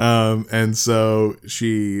 And so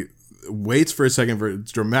she waits for a second for a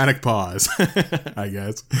dramatic pause, I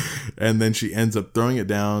guess, and then she ends up throwing it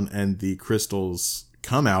down, and the crystals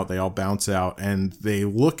come out, they all bounce out, and they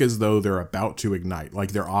look as though they're about to ignite.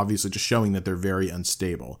 Like they're obviously just showing that they're very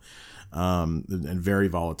unstable and very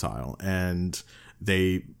volatile. And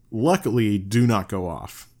they luckily do not go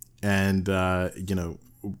off. And,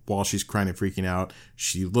 while she's crying and freaking out,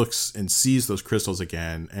 she looks and sees those crystals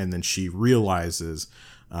again, and then she realizes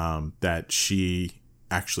that she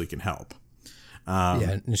actually can help.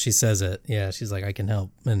 And she says it. Yeah, she's like, I can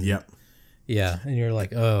help. And yep. Yeah, and you're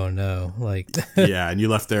like, oh no, like yeah, and you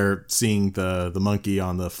left there seeing the monkey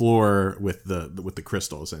on the floor with the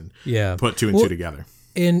crystals, and put two and two together.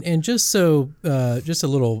 And just so just a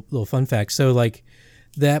little fun fact. So like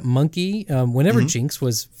that monkey, whenever Jinx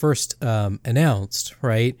was first announced,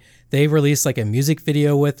 right? They released like a music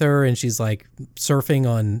video with her, and she's like surfing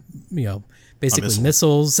on basically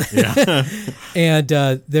missiles. Yeah. And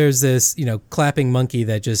there's this clapping monkey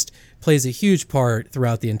that just plays a huge part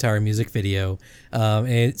throughout the entire music video.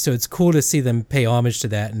 And so it's cool to see them pay homage to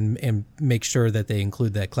that and make sure that they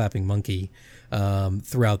include that clapping monkey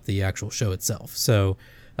throughout the actual show itself. So,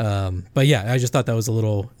 but yeah, I just thought that was a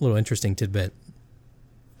little interesting tidbit.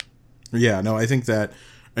 Yeah, no, I think that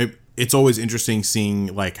it's always interesting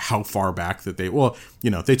seeing like how far back that they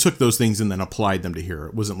took those things and then applied them to here.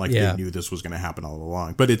 It wasn't like they knew this was going to happen all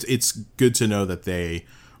along, but it's good to know that they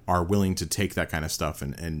are willing to take that kind of stuff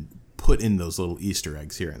and put in those little Easter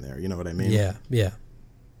eggs here and there. You know what I mean? Yeah. Yeah.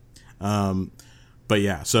 But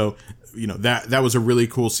yeah, so that was a really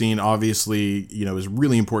cool scene. Obviously, it was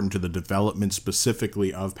really important to the development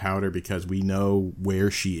specifically of Powder, because we know where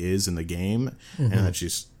she is in the game and that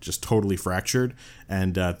she's just totally fractured.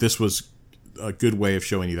 And this was a good way of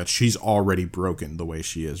showing you that she's already broken the way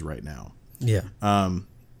she is right now. Yeah.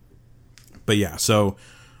 But yeah, so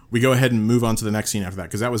we go ahead and move on to the next scene after that,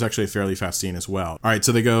 because that was actually a fairly fast scene as well. All right,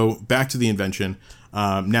 so they go back to the invention.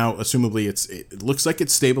 Now, assumably, it looks like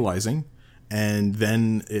it's stabilizing. And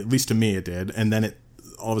then, at least to me, it did. And then it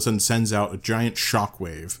all of a sudden sends out a giant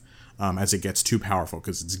shockwave as it gets too powerful,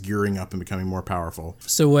 because it's gearing up and becoming more powerful.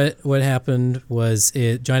 So what happened was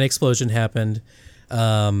giant explosion happened.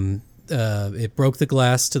 It broke the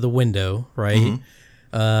glass to the window, right?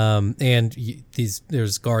 And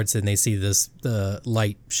there's guards, and they see the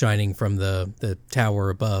light shining from the tower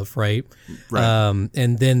above, right? Right.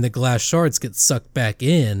 And then the glass shards get sucked back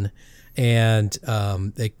in. And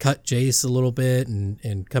they cut Jace a little bit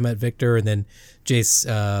and come at Victor, and then Jace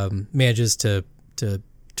manages to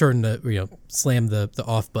turn slam the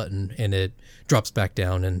off button, and it drops back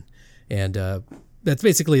down, and that's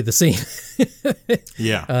basically the scene.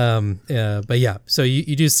 Yeah. But yeah, so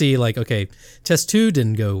you do see like, okay, test 2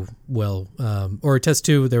 didn't go well, or test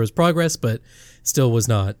 2 there was progress, but still was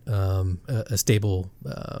not a stable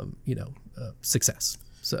success.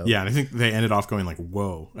 So yeah, and I think they ended off going like,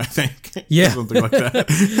 "Whoa!" I think, something like that,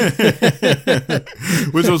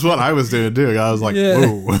 which was what I was doing too. I was like,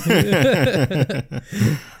 "Whoa!"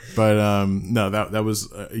 But no, that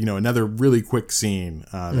was another really quick scene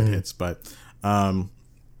that hits. But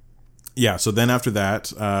yeah, so then after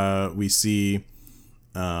that, we see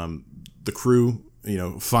the crew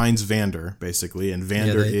finds Vander, basically, and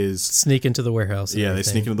Vander is sneak into the warehouse. Yeah, they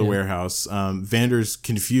sneak into the warehouse. Vander's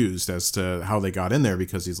confused as to how they got in there,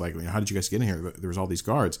 because he's like, how did you guys get in here? There was all these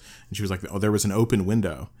guards. And she was like, oh, there was an open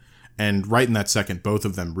window. And right in that second, both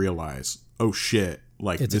of them realize, oh shit,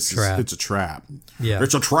 like it's a trap. Yeah.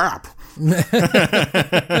 It's a trap.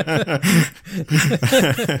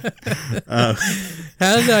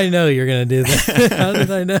 How did I know you're going to do that? How did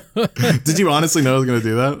I know? Did you honestly know I was going to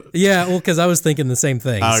do that? Yeah, well, because I was thinking the same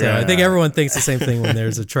thing. Okay, so I think everyone thinks the same thing when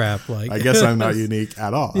there's a trap. Like, I guess I'm not unique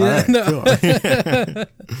at all. Yeah, all right,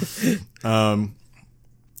 cool.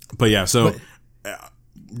 But yeah, so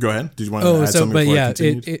go ahead. Did you want to add something before I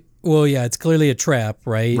continued? Well, yeah, it's clearly a trap,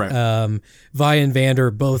 right? Right. Vi and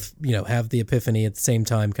Vander both, have the epiphany at the same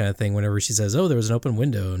time, kind of thing. Whenever she says, "Oh, there was an open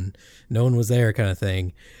window and no one was there," kind of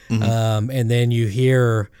thing. And then you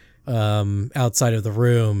hear outside of the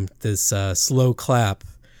room this slow clap,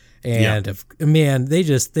 and man,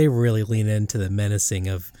 they really lean into the menacing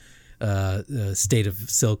of the state of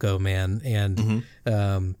Silco, man. And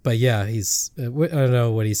but yeah, he's I don't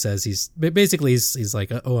know what he says. He's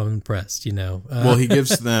like, oh, I'm impressed, Well, he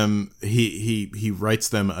gives them he writes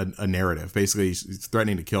them a narrative. Basically, he's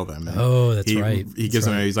threatening to kill them. And that's right. He gives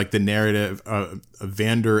them he's like the narrative of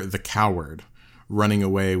Vander the coward running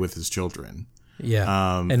away with his children.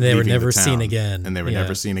 Yeah. And they were never seen again. And they were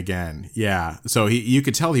never seen again. Yeah. So you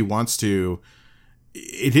could tell he wants to.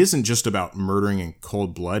 It isn't just about murdering in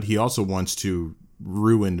cold blood. He also wants to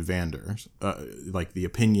ruin Vander, like the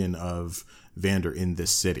opinion of Vander in this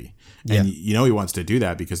city. And he wants to do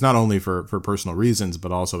that because not only for personal reasons, but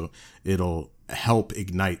also it'll help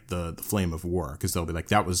ignite the flame of war, because they'll be like,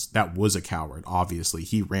 that was a coward. Obviously,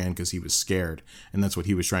 he ran because he was scared, and that's what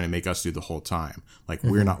he was trying to make us do the whole time. Like,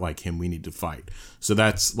 we're not like him. We need to fight. So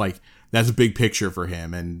that's a big picture for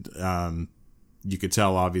him, and you could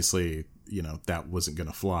tell, obviously, that wasn't going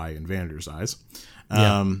to fly in Vander's eyes.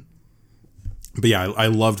 But yeah, I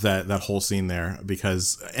loved that whole scene there,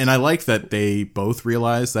 and I like that they both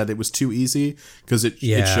realized that it was too easy, because it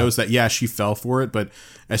shows that, she fell for it, but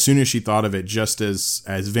as soon as she thought of it, just as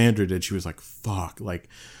Vander did, she was like, fuck. Like,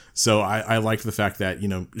 so I liked the fact that,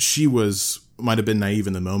 she might have been naive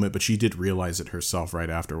in the moment, but she did realize it herself right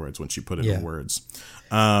afterwards when she put it in words.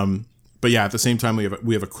 But yeah, at the same time,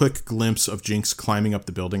 we have a quick glimpse of Jinx climbing up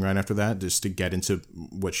the building right after that, just to get into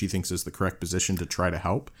what she thinks is the correct position to try to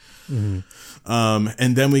help. And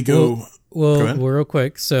then we go. Well, real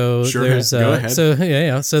quick. So there's go ahead. So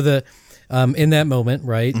So the in that moment,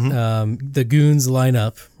 right? The goons line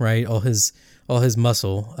up, right? All his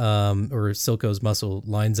muscle, or Silco's muscle,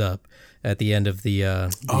 lines up at the end of the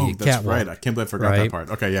that's catwalk, right. I can't believe I forgot that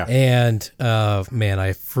part. Okay, yeah. And man,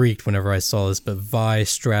 I freaked whenever I saw this, but Vi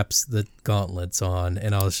straps the gauntlets on,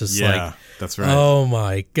 and I was just like, that's right. Oh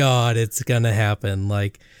my God, it's gonna happen.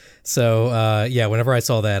 Like, so whenever I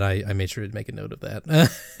saw that, I made sure to make a note of that.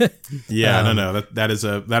 No,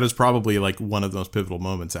 that is probably like one of those pivotal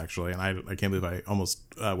moments, actually, and I can't believe I almost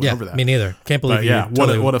went over that. Me neither. Can't believe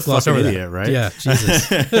what a fucking idiot, right? Yeah, Jesus.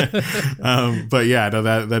 But yeah, no,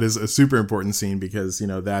 that is a super important scene, because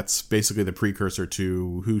that's basically the precursor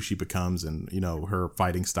to who she becomes, and her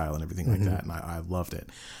fighting style and everything like that, and I loved it.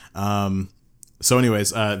 So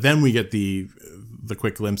anyways, then we get the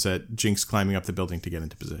quick glimpse at Jinx climbing up the building to get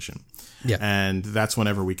into position. Yeah. And that's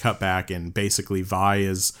whenever we cut back, and basically Vi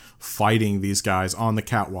is fighting these guys on the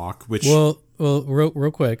catwalk, which... Well,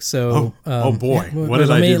 real quick. So, oh boy, what did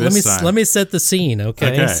I do this time? Let me set the scene,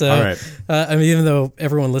 okay? So, all right. Even though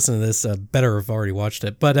everyone listening to this better have already watched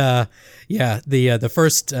it, but the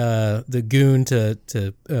first the goon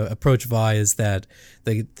to approach Vi is that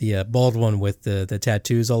the bald one with the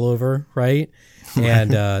tattoos all over, right?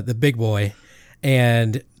 And the big boy,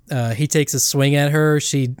 and he takes a swing at her.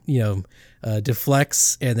 She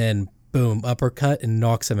deflects, and then boom, uppercut, and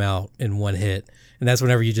knocks him out in one hit. And that's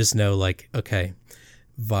whenever you just know, like, okay,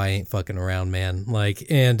 Vi ain't fucking around, man. Like,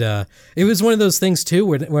 and it was one of those things too,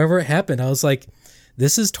 whenever it happened, I was like,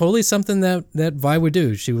 this is totally something that Vi would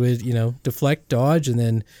do. She would, deflect, dodge, and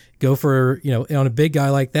then go for, on a big guy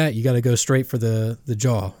like that, you got to go straight for the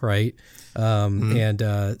jaw, right? And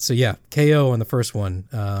so yeah, KO on the first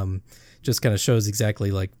one. Just kind of shows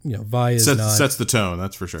exactly, like, Vi is sets the tone,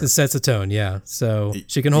 that's for sure. It sets the tone, yeah. So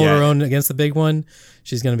she can hold her own against the big one.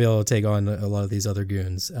 She's going to be able to take on a lot of these other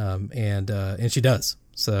goons, and she does.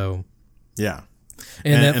 So yeah,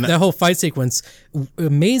 and that whole fight sequence,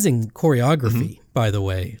 amazing choreography, by the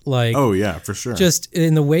way. Like, oh yeah, for sure. Just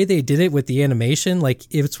in the way they did it with the animation, like,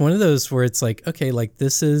 it's one of those where it's like, okay, like,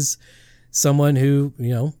 this is someone who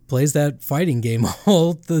plays that fighting game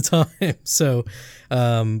all the time. So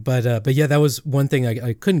but yeah, that was one thing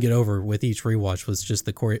I couldn't get over with each rewatch, was just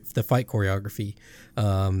the fight choreography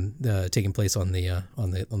taking place on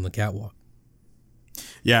the catwalk.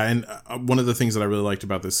 Yeah, and one of the things that I really liked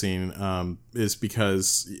about this scene is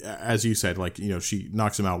because, as you said, like, she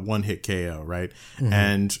knocks him out, one hit KO, right?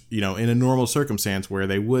 And, in a normal circumstance where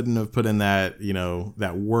they wouldn't have put in that,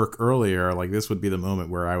 that work earlier, like, this would be the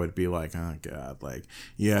moment where I would be like, oh God, like,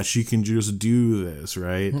 yeah, she can just do this,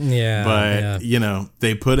 right? Yeah. But,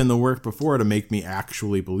 they put in the work before to make me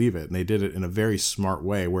actually believe it. And they did it in a very smart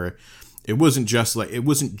way, where it wasn't just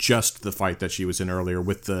the fight that she was in earlier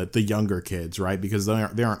with the younger kids, right? Because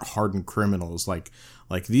they aren't hardened criminals like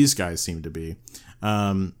these guys seem to be.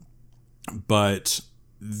 But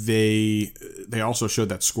they also showed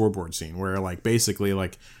that scoreboard scene where, like, basically,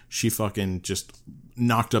 like, she fucking just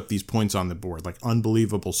knocked up these points on the board, like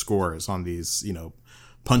unbelievable scores on these,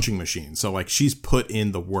 punching machine. So, like, she's put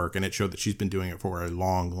in the work, and it showed that she's been doing it for a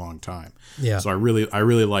long, long time. Yeah. So I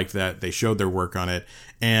really liked that they showed their work on it.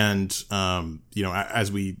 And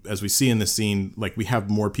as we see in the scene, like, we have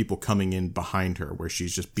more people coming in behind her, where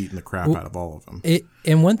she's just beating the crap out of all of them.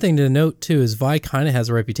 And one thing to note too is Vi kind of has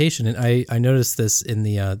a reputation, and I noticed this in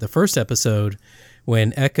the first episode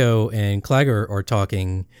when Echo and Clagger are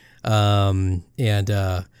talking, and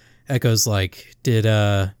Echo's like, did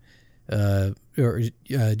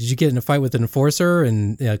did you get in a fight with an enforcer?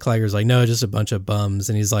 And Clagger's like, no, just a bunch of bums.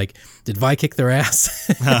 And he's like, did Vi kick their ass?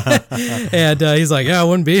 And he's like, yeah, I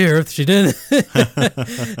wouldn't be here if she didn't.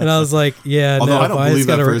 And I was like, yeah, although no, I don't believe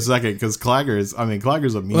that for a second, because Clagger's a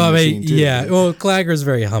mean machine too. Yeah, well, Clagger's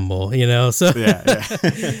very humble, so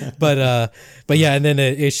yeah. But yeah, and then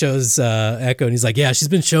it shows Echo, and he's like, yeah, she's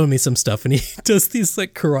been showing me some stuff, and he does these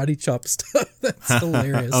like karate chop stuff. That's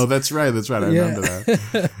hilarious. Oh, that's right. I remember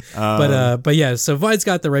that. But yeah, so Vi's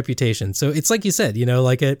got the reputation. So it's like you said,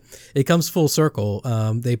 like it comes full circle.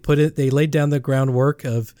 They laid down the groundwork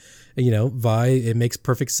of, Vi. It makes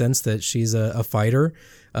perfect sense that she's a fighter.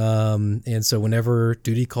 And so whenever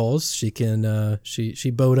duty calls, she can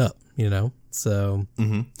she bowed up, So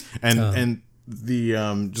and the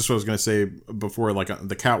just what I was gonna say before, like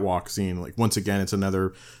the catwalk scene, like once again, it's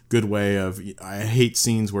another good way of, I hate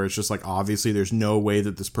scenes where it's just like obviously there's no way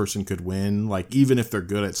that this person could win, like even if they're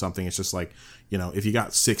good at something, it's just like, if you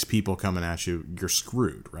got 6 people coming at you, you're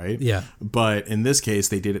screwed, right? Yeah. But in this case,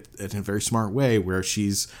 they did it in a very smart way where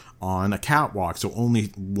she's on a catwalk, so only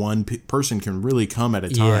one person can really come at a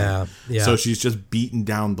time. Yeah. So she's just beating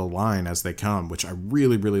down the line as they come, which I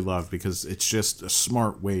really, really love, because it's just a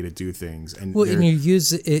smart way to do things. And you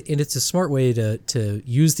use it, and it's a smart way to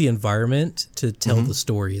use the environment to tell the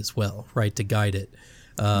story as well, right? To guide it.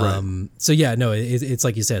 Right. So yeah, no, it's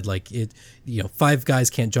like you said, like 5 guys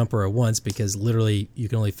can't jump her at once, because literally you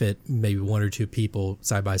can only fit maybe 1 or 2 people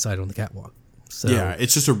side by side on the catwalk. So, yeah,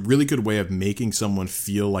 it's just a really good way of making someone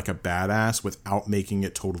feel like a badass without making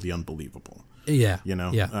it totally unbelievable. Yeah.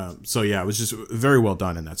 Yeah. So yeah, it was just very well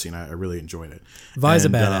done in that scene. I really enjoyed it. Vi's a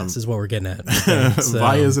badass is what we're getting at. Okay, so.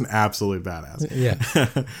 Vi is an absolute badass. Yeah.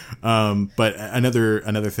 But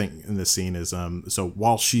another thing in this scene is so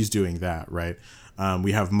while she's doing that, right?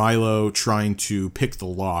 We have Milo trying to pick the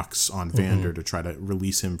locks on Vander to try to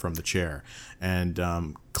release him from the chair. And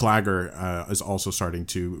Clagger is also starting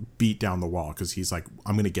to beat down the wall, because he's like,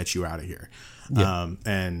 I'm going to get you out of here. Yeah.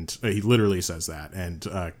 And he literally says that. And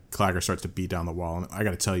Clagger starts to beat down the wall. And I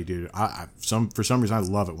got to tell you, dude, for some reason, I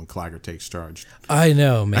love it when Clagger takes charge. I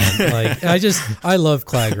know, man. Like, I love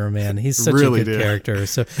Clagger, man. He's such really a good character.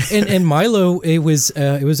 So, and Milo, it was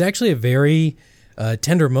actually a very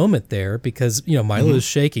tender moment there, because Milo is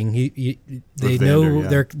shaking. They know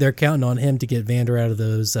they're counting on him to get Vander out of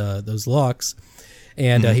those locks,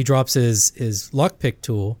 and he drops his lockpick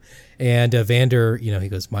tool, and Vander, he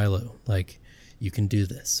goes, Milo, like, you can do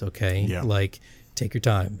this, okay? Yeah. Like, take your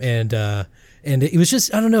time, and it was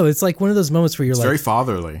just, I don't know, it's like one of those moments where you're like, very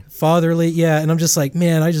fatherly, yeah. And I'm just like,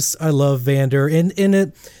 man, I love Vander, and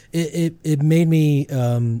it made me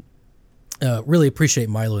really appreciate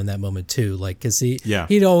Milo in that moment too, like, because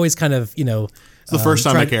he'd always kind of it's the first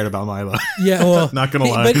time I cared about Milo. Yeah, well, not gonna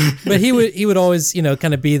lie, but he would always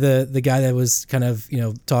kind of be the guy that was kind of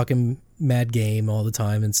talking mad game all the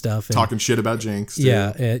time and stuff, and talking shit about Jinx too.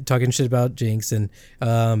 Yeah, talking shit about Jinx, and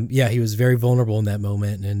he was very vulnerable in that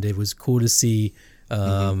moment, and it was cool to see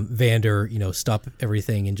Vander stop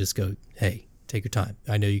everything and just go, hey, take your time.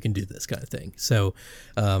 I know you can do this, kind of thing. So,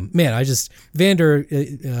 man, Vander,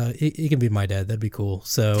 he can be my dad. That'd be cool.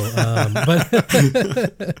 So, but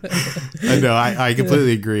I know, I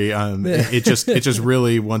completely agree. It just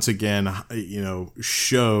really, once again,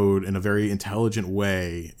 showed in a very intelligent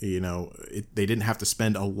way, they didn't have to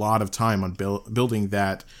spend a lot of time on building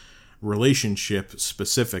that relationship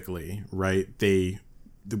specifically, right? They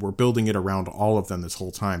were building it around all of them this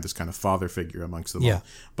whole time, this kind of father figure amongst them all.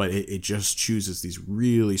 But it just chooses these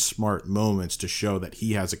really smart moments to show that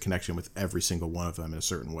he has a connection with every single one of them in a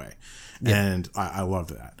certain way. Yeah. And I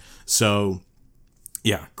love that. So,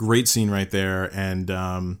 yeah, great scene right there. And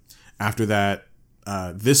after that,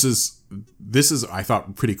 this is I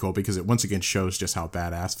thought pretty cool, because it once again shows just how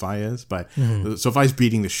badass Vi is. But so Vi's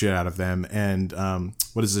beating the shit out of them. And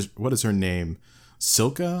what is her name?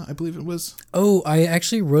 Silka, I believe it was. Oh, I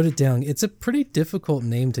actually wrote it down. It's a pretty difficult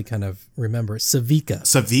name to kind of remember.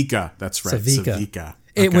 Savika, that's right. Savika.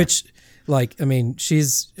 Okay. Which, like, I mean,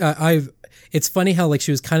 she's it's funny how, like,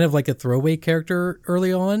 she was kind of like a throwaway character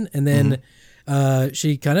early on, and then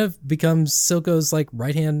she kind of becomes Silco's like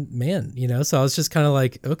right hand man. So I was just kind of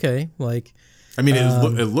like, okay, like. I mean,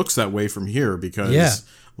 it looks that way from here, because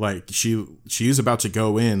like she's about to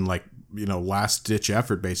go in, like, last ditch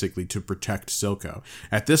effort basically to protect Silco.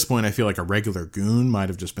 At this point, I feel like a regular goon might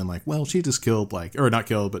have just been like, well, she just killed not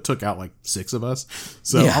killed, but took out like 6 of us.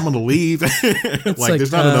 So I'm going to leave. like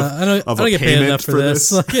there's not enough of a payment for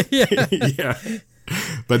this. Yeah.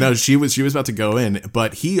 But no, she was about to go in,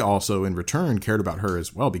 but he also in return cared about her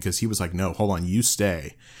as well, because he was like, no, hold on, you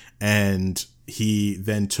stay. And he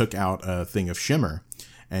then took out a thing of shimmer.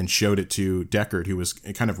 and showed it to Deckard, who was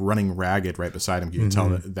kind of running ragged right beside him. You can tell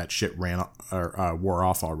that shit wore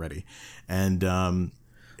off already. And the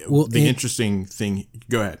interesting thing,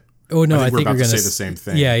 go ahead. Oh no, I think we're about you're to going say the same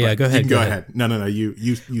thing. Yeah, go ahead. Go ahead. No,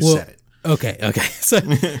 you said it. Okay. So,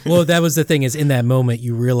 well, that was the thing, is in that moment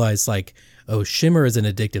you realize, like, oh, Shimmer is an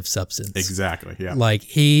addictive substance. Exactly. Yeah. Like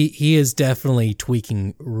he is definitely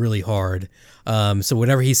tweaking really hard. So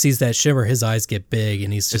whenever he sees that shimmer, his eyes get big,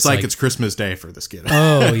 and he's just it's like it's Christmas Day for this kid.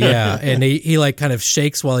 Oh yeah, and he like kind of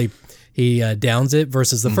shakes while he downs it,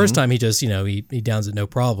 versus the first time he just he downs it no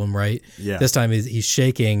problem, right? Yeah. This time he's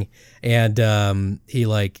shaking, and he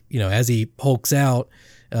like as he hulks out.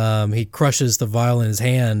 He crushes the vial in his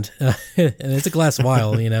hand, and it's a glass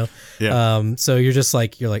vial, Yeah. So you're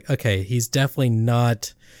like, okay, he's definitely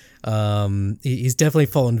not, he's definitely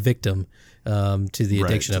fallen victim, to the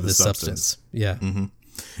addiction of this substance. Yeah. Mm-hmm.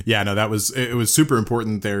 Yeah, no, it was super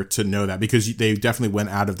important there to know that, because they definitely went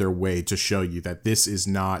out of their way to show you that this is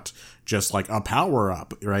not just like a power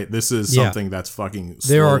up, right? This is something that's fucking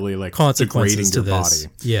slowly like degrading your body.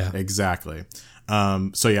 Yeah, exactly.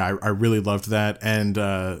 So yeah, I really loved that. And,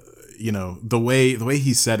 the way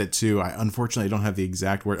he said it too, I unfortunately don't have the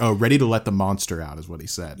exact word. Oh, ready to let the monster out is what he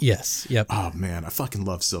said. Yes. Yep. Oh man, I fucking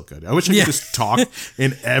love Silka. I wish I could just talk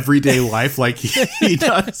in everyday life like he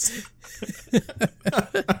does. It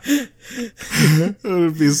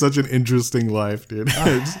would be such an interesting life, dude.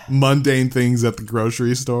 Just mundane things at the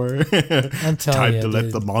grocery store. I'm telling Time you, to dude.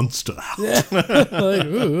 let the monster out. Yeah. Like,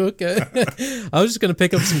 ooh, okay. I was just gonna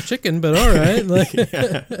pick up some chicken, but all right. Like,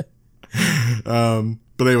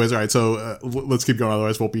 But anyways, all right. So let's keep going.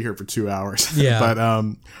 Otherwise, we'll be here for 2 hours. Yeah. But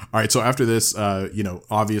all right. So after this,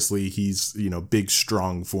 obviously he's big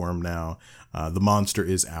strong form now. The monster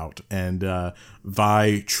is out, and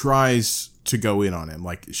Vi tries to go in on him.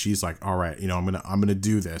 Like, she's like, all right, I'm gonna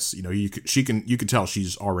do this. You could tell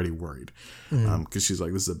she's already worried, because she's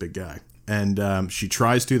like, this is a big guy. And she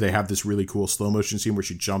tries to. They have this really cool slow motion scene where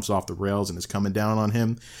she jumps off the rails and is coming down on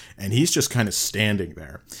him, and he's just kind of standing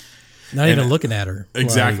there. not even looking at her.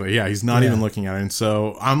 Exactly. Like, yeah, he's not even looking at her. And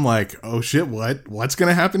so I'm like, oh shit, what's going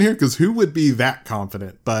to happen here? Because who would be that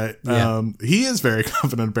confident? But he is very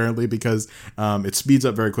confident, apparently, because it speeds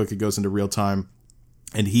up very quick. It goes into real time,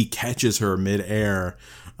 and he catches her midair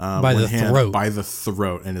by the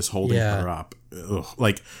throat and is holding her up. Ugh.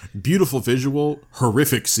 Like, beautiful visual,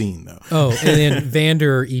 horrific scene though. Oh, and then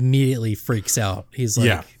Vander immediately freaks out. He's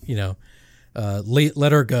like,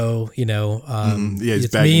 let her go,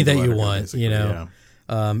 it's me that you want,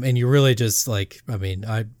 and you really just like, everyone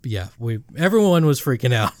was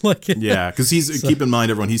freaking out. Like, because keep in mind,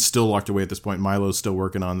 everyone, he's still locked away at this point. Milo's still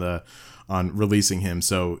working on releasing him.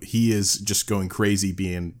 So he is just going crazy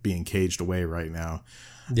being caged away right now.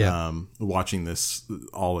 Yeah. Watching this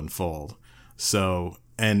all unfold. So,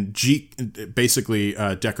 and basically,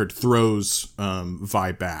 Deckard throws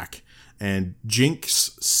Vi back, and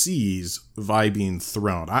Jinx sees Vi being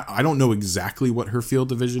thrown. I don't know exactly what her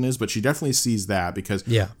field of vision is, but she definitely sees that, because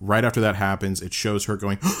right after that happens, it shows her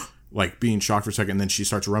going, like, being shocked for a second, and then she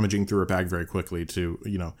starts rummaging through her bag very quickly to,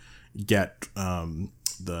 get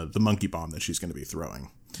the monkey bomb that she's going to be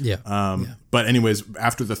throwing. But anyways,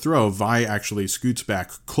 after the throw, Vi actually scoots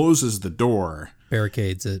back, closes the door.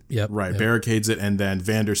 Barricades it. Barricades it, and then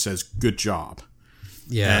Vander says, "Good job."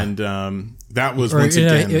 Yeah. And that was once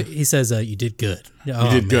again. He says, "You did good. You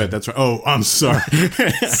did good." That's right. Oh, I'm sorry.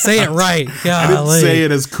 Say it right. Golly. I didn't say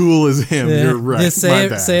it as cool as him. Yeah. You're right. Just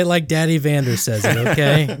say it like Daddy Vander says it.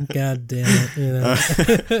 Okay. God damn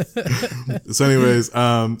it. So, anyways,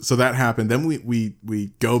 so that happened. Then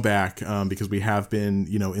we go back because we have been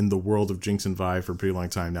in the world of Jinx and Vi for a pretty long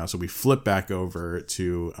time now. So we flip back over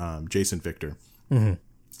to Jason Victor,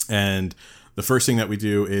 and the first thing that we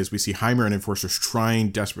do is we see Heimer and Enforcers trying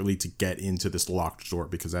desperately to get into this locked door,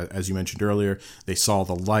 because as you mentioned earlier, they saw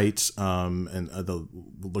the light and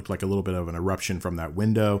looked like a little bit of an eruption from that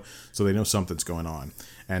window. So they know something's going on,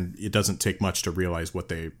 and it doesn't take much to realize what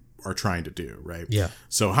they are trying to do. Right. Yeah.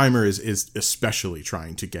 So Heimer is especially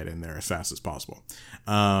trying to get in there as fast as possible.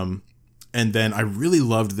 And then I really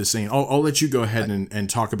loved the scene. I'll let you go ahead and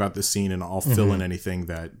talk about this scene, and I'll fill in anything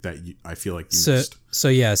that I feel like you missed.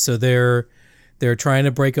 So they're trying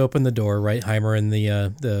to break open the door, right? Heimer and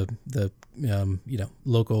the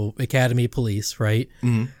local academy police, right?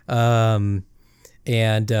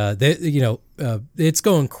 and it's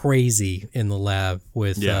going crazy in the lab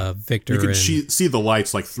with Victor. You can see the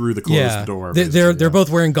lights like through the closed door. They're both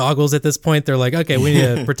wearing goggles at this point. They're like, okay, we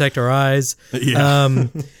need to protect our eyes.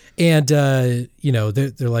 And they're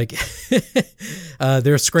like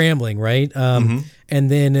they're scrambling, right? And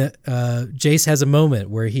then Jace has a moment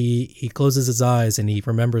where he closes his eyes and he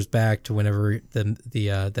remembers back to whenever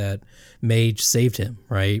that mage saved him,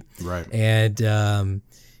 right? Right. And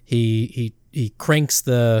he cranks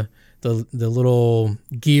the little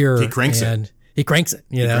gear. He cranks it. He cranks it,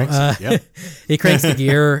 you know. He cranks the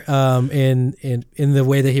gear in the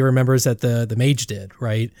way that he remembers that the mage did,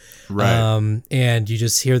 right? Right. And you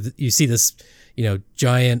just you see this,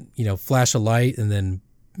 giant, flash of light, and then,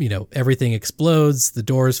 everything explodes, the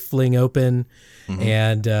doors fling open,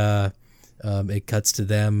 and it cuts to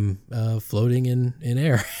them floating in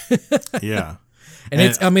air. Yeah. And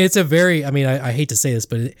it's a very, I hate to say this,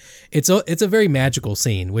 but it's a very magical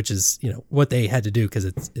scene, which is, what they had to do because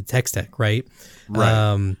it's Hextech, right?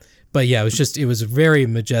 Right. But yeah, it was very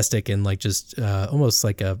majestic and like just almost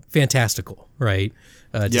like a fantastical, right?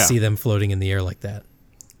 To see them floating in the air like that.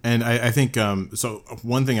 And I think, so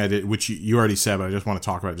one thing I did, which you already said, but I just want to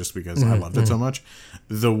talk about it just because I loved it so much.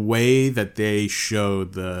 The way that they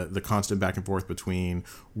showed the constant back and forth between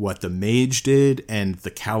what the mage did and the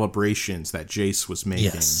calibrations that Jace was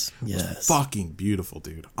making was fucking beautiful,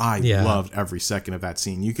 dude. I loved every second of that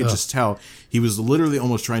scene. You could just tell he was literally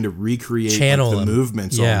almost trying to recreate the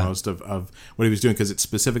movements almost of what he was doing. Because it's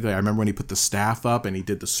specifically, I remember when he put the staff up and he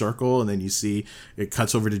did the circle, and then you see it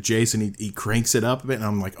cuts over to Jace and he cranks it up a bit, and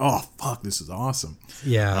I'm like, oh fuck, this is awesome.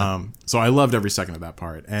 So I loved every second of that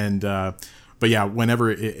part. And but yeah,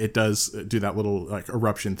 whenever it does do that little like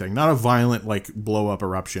eruption thing, not a violent like blow up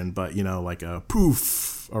eruption, but like a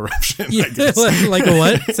poof eruption. Yeah, like a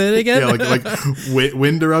what? Say it again. Yeah, like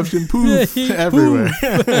wind eruption, poof everywhere.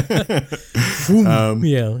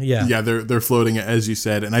 They're floating, as you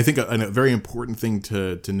said, and I think a very important thing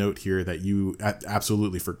to note here that you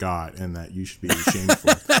absolutely forgot and that you should be ashamed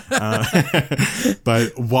for.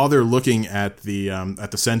 But while they're looking at the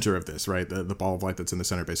center of this, right, the ball of light that's in the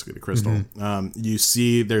center, basically the crystal, you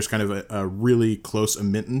see there's kind of a really close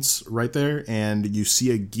emittance right there, and you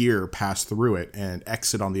see a gear pass through it and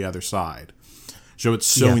exit on the other side. So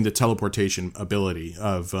it's showing the teleportation ability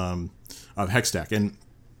of Hextech, and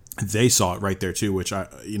they saw it right there too, which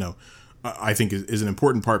I think is an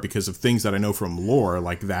important part because of things that I know from lore.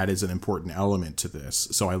 Like that is an important element to this.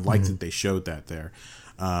 So I liked that they showed that there,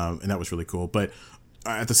 and that was really cool. But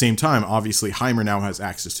at the same time, obviously, Heimer now has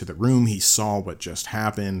access to the room. He saw what just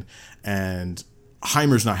happened, and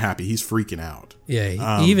Heimer's not happy. He's freaking out.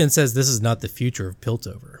 Yeah, he even says this is not the future of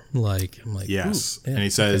Piltover. I'm like, yes, and he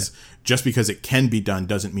says just because it can be done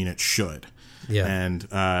doesn't mean it should. Yeah, and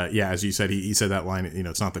as you said, he said that line.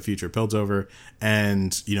 It's not the future of Piltover,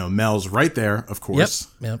 and Mel's right there, of course.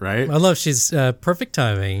 Yep. Right. I love she's perfect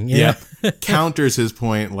timing. Counters his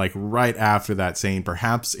point like right after that, saying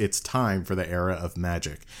perhaps it's time for the era of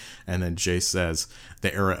magic, and then Jace says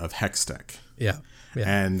the era of Hextech. Yeah.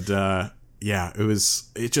 And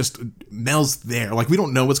it just Mel's there. Like we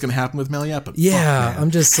don't know what's going to happen with Mel yet, but I'm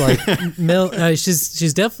just like Mel.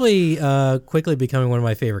 She's definitely quickly becoming one of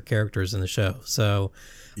my favorite characters in the show. So,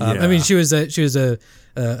 she was a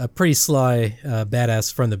pretty sly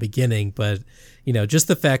badass from the beginning, but just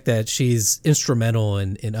the fact that she's instrumental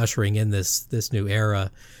in ushering in this new era,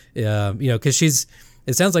 because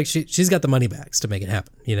it sounds like she's got the money bags to make it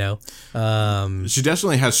happen, She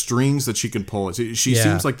definitely has strings that she can pull. She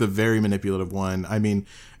seems like the very manipulative one. I mean,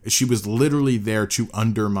 she was literally there to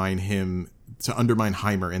undermine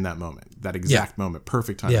Heimer in that moment, that exact moment.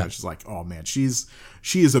 Perfect time. Yeah. She's like, oh man, she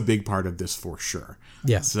is a big part of this for sure.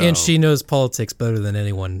 Yeah. So, and she knows politics better than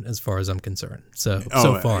anyone as far as I'm concerned. So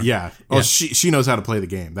far. Yeah. Oh, she knows how to play the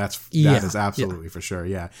game. That is absolutely for sure.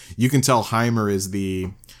 Yeah. You can tell Heimer is the...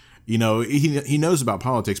 he knows about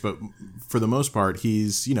politics, but for the most part,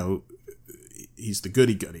 he's the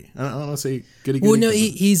goody-goody. I don't want to say goody-goody. Well, no,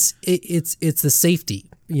 it's the safety,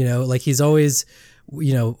 like he's always,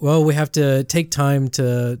 we have to take time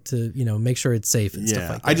to make sure it's safe and stuff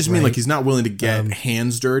like that. I just mean like he's not willing to get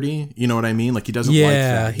hands dirty. You know what I mean? Like he doesn't like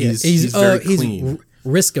that. He's very clean.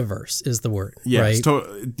 Risk averse is the word. Yes,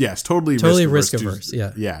 right? Totally risk averse.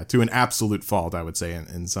 To an absolute fault, I would say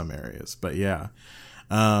in some areas. But yeah.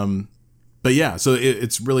 So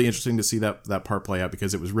it's really interesting to see that part play out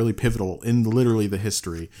because it was really pivotal in literally the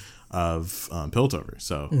history of Piltover.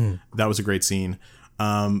 So that was a great scene.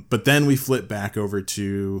 But then we flip back over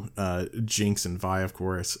to Jinx and Vi, of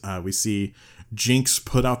course. We see Jinx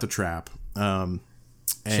put out the trap.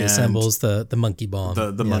 She assembles the monkey bomb.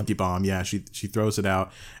 The monkey bomb, yeah. She throws it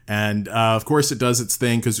out, and of course it does its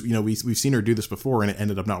thing because we've seen her do this before, and it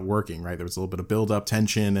ended up not working. Right, there was a little bit of build up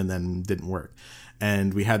tension, and then didn't work.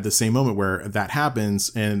 And we had the same moment where that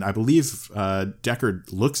happens, and I believe Deckard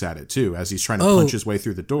looks at it too as he's trying to punch his way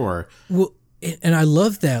through the door. Well, and I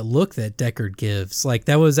love that look that Deckard gives. Like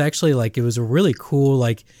that was actually like it was a really cool.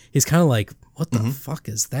 Like he's kind of like, what the fuck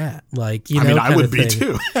is that? Like I mean, I would be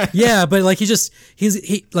too. Yeah, but like he's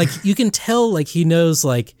like you can tell like he knows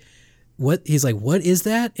like what he's like. What is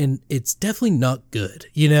that? And it's definitely not good.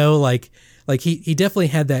 Like he definitely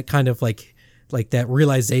had that kind of like that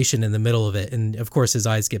realization in the middle of it, and of course his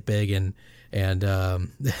eyes get big and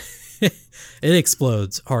it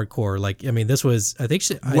explodes hardcore. Like, I mean, this was, I think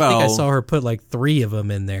I saw her put like 3 of them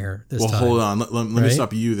in there this time. Well, hold on. Let me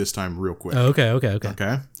stop you this time real quick. Oh,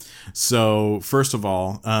 okay. So first of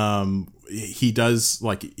all, he does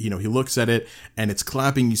like, he looks at it and it's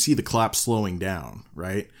clapping. You see the clap slowing down,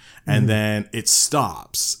 right? And then it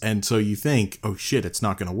stops. And so you think, oh shit, it's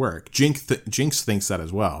not going to work. Jinx thinks that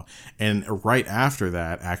as well. And right after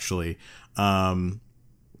that, actually,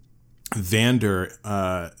 Vander,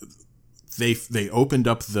 they opened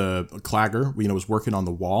up the Clagger, was working on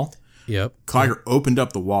the wall. Yep. Clagger opened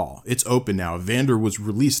up the wall. It's open now. Vander was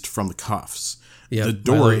released from the cuffs. Yep. The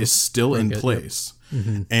door is still in place. Yep.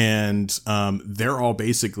 Mm-hmm. And they're all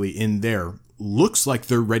basically in there. Looks like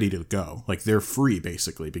they're ready to go. Like they're free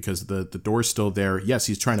basically because the door's still there. Yes,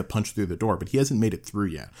 he's trying to punch through the door, but he hasn't made it through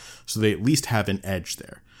yet. So they at least have an edge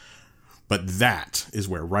there. But that is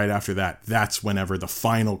where, right after that, that's whenever the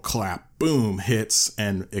final clap, boom, hits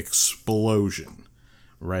and explosion,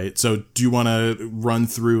 right? So do you want to run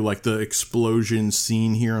through like the explosion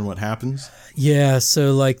scene here and what happens? Yeah,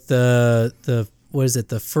 so like the what is it?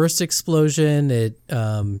 The first explosion, it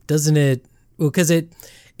doesn't it? Well, because it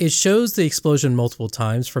shows the explosion multiple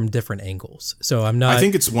times from different angles. So I'm not. I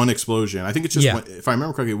think it's one explosion. I think it's just one, if I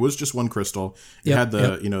remember correctly, it was just one crystal. It had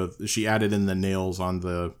the she added in the nails on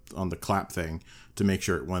the clap thing to make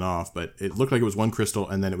sure it went off, but it looked like it was one crystal,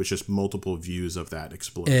 and then it was just multiple views of that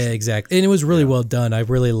explosion. Exactly, and it was really well done. I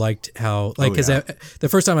really liked how because the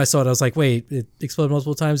first time I saw it, I was like, wait, it exploded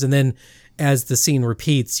multiple times, and then as the scene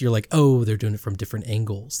repeats, you're like, oh, they're doing it from different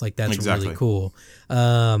angles. Like that's really cool.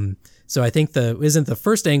 So I think isn't the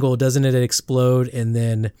first angle, doesn't it explode and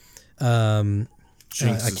then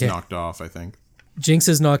Jinx is knocked off, I think. Jinx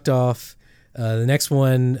is knocked off. The next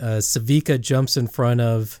one, Savika jumps in front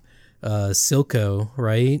of Silco,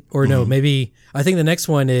 right? Or no, maybe I think the next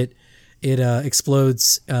one it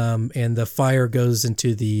explodes and the fire goes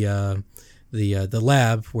into the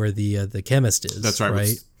lab where the chemist is. That's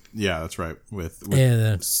right. That's right. With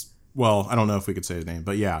well, I don't know if we could say his name,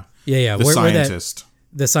 but yeah. The scientist.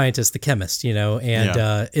 The scientist, the chemist,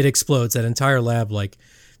 and it explodes that entire lab. Like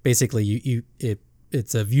basically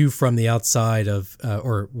it's a view from the outside of,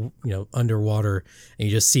 or underwater, and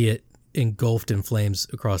you just see it engulfed in flames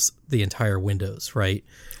across the entire windows. Right.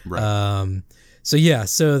 Right. So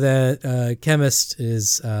that chemist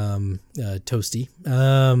is toasty.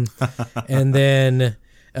 And then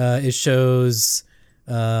it shows,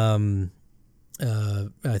 I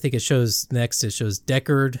think it shows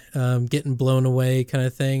Deckard getting blown away kind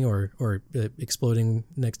of thing or exploding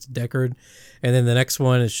next to Deckard. And then the next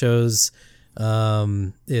one, it shows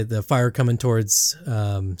the fire coming towards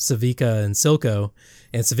Savika and Silco.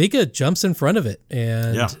 And Savika jumps in front of it.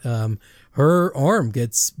 And her arm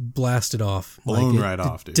gets blasted off. Blown right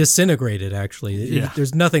off, dude. Disintegrated, actually.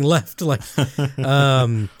 There's nothing left. Like,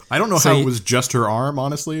 I don't know how it was just her arm,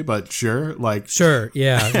 honestly, but sure. Sure,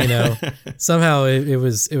 yeah, somehow it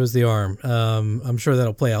was the arm. I'm sure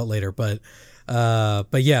that'll play out later, but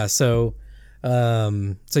yeah. So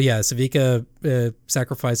Savika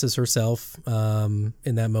sacrifices herself in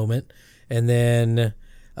that moment, and then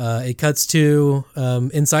it cuts to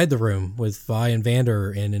inside the room with Vi and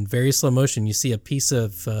Vander, and in very slow motion, you see a piece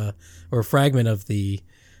of or a fragment of the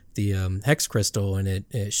hex crystal, and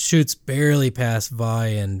it shoots barely past Vi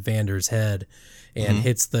and Vander's head, and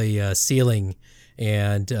hits the ceiling,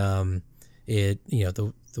 and it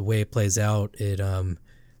the way it plays out, it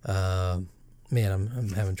man,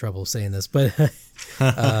 I'm having trouble saying this, but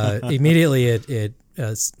immediately it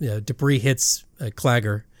debris hits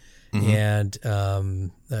Clagger. And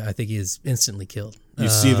I think he is instantly killed. You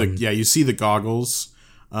see the goggles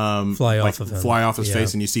fly off of him. Fly off his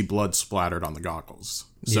face, and you see blood splattered on the goggles.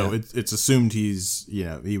 So it's assumed he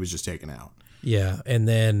was just taken out. Yeah, and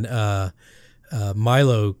then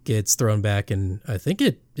Milo gets thrown back, and I think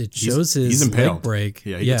it shows his leg break.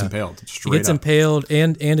 Yeah, he gets impaled. He gets impaled,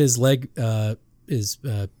 and his leg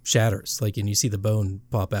shatters, like, and you see the bone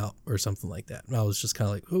pop out or something like that. And I was just kind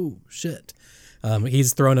of like, oh shit.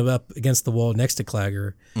 He's thrown him up against the wall next to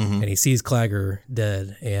Clagger, and he sees Clagger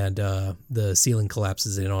dead, and the ceiling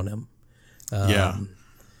collapses in on him.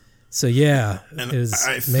 So yeah, and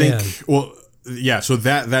I think well. Yeah, so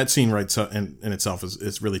that scene right in itself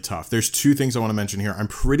is really tough. There's two things I want to mention here. I'm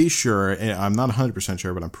pretty sure, I'm not 100%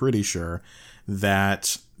 sure, but I'm pretty sure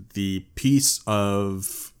that the piece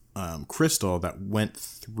of crystal that went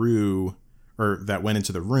through, or that went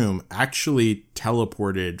into the room, actually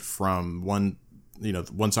teleported from one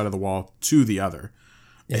side of the wall to the other.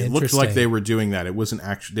 It looked like they were doing that. It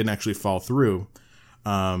didn't actually fall through.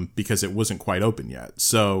 Because it wasn't quite open yet.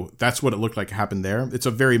 So that's what it looked like happened there. It's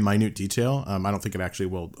a very minute detail. I don't think it actually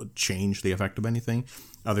will change the effect of anything,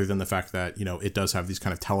 other than the fact that, it does have these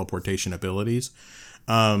kind of teleportation abilities.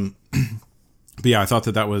 But yeah, I thought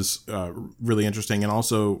that was really interesting. And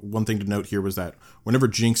also, one thing to note here was that whenever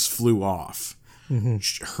Jinx flew off,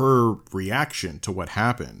 her reaction to what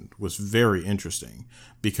happened was very interesting,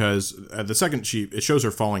 because the second it shows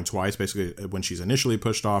her falling twice. Basically, when she's initially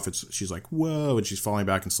pushed off, she's like, whoa, and she's falling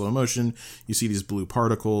back in slow motion. You see these blue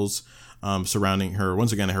particles surrounding her.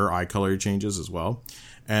 Once again, her eye color changes as well.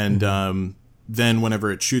 And then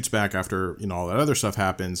whenever it shoots back after, all that other stuff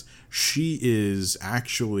happens, she is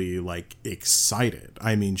actually like excited.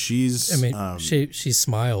 I mean, she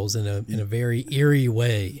smiles in a very eerie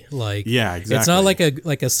way. Like, yeah, exactly. It's not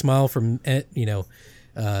like a smile from,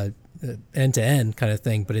 end to end kind of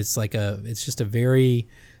thing, but it's just a very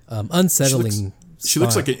unsettling. She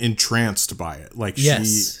looks like entranced by it. Like,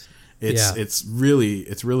 yes. It's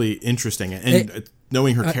really interesting. And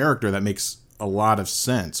knowing her character, that makes a lot of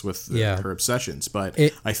sense with her obsessions, but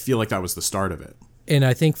I feel like that was the start of it. And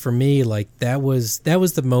I think for me, like, that was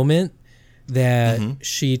the moment that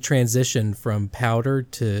she transitioned from Powder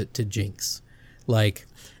to Jinx. Like,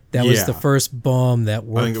 that was the first bomb that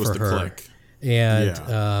worked. I think it was for her. Click. And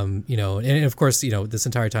and of course, this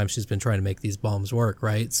entire time she's been trying to make these bombs work,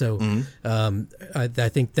 right? So I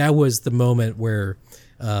think that was the moment where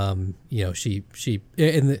she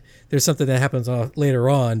there's something that happens later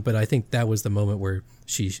on, but I think that was the moment where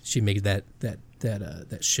she made that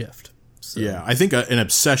shift. So. Yeah, I think an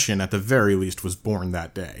obsession at the very least was born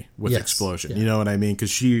that day with Explosion. Yeah. You know what I mean?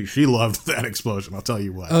 Because she loved that explosion. I'll tell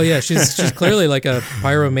you what. Oh yeah, she's clearly like a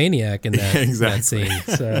pyromaniac in that scene.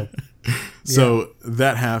 So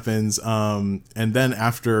that happens, and then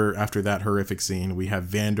after that horrific scene, we have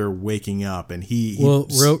Vander waking up, and he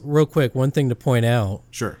real quick, one thing to point out,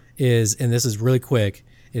 sure, is, and this is really quick,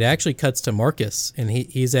 it actually cuts to Marcus, and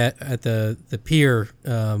he's at the pier,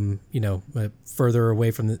 further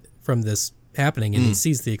away from this happening, and he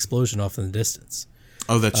sees the explosion off in the distance.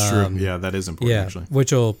 Oh, that's true. Yeah, that is important. Yeah, actually,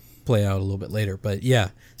 which will play out a little bit later, but yeah,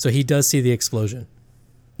 so he does see the explosion.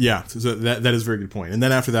 Yeah, so that is a very good point. And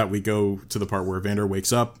then after that, we go to the part where Vander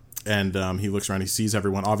wakes up, and he looks around, he sees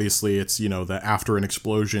everyone. Obviously, it's, the after an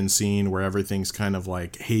explosion scene where everything's kind of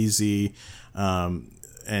like hazy,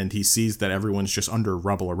 and he sees that everyone's just under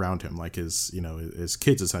rubble around him, like his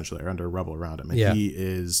kids essentially are under rubble around him, and he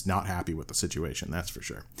is not happy with the situation, that's for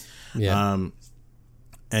sure. Yeah.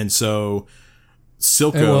 And so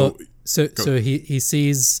Silco... So he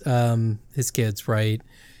sees his kids, right?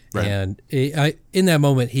 Right. And in that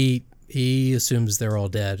moment, he assumes they're all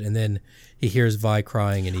dead, and then he hears Vi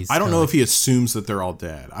crying, and I don't know if he assumes that they're all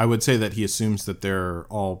dead. I would say that he assumes that they're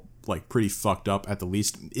all like pretty fucked up at the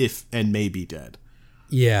least, and maybe dead.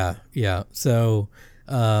 Yeah. So,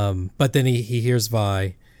 but then he hears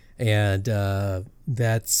Vi, and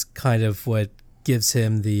that's kind of what gives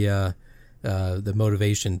him the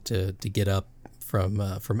motivation to get up from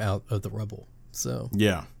out of the rubble. So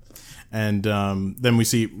yeah. And then we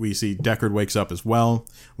see Deckard wakes up as well.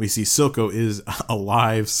 We see Silco is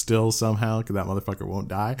alive still somehow, because that motherfucker won't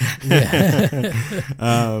die. Yeah.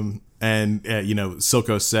 And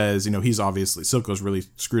Silco says, Silco's really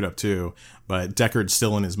screwed up too, but Deckard's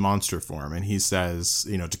still in his monster form, and he says,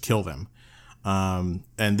 to kill them. And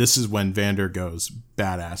this is when Vander goes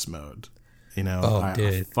badass mode.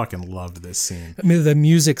 I fucking loved this scene. I mean, the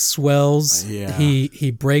music swells. Yeah.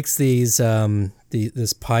 He breaks these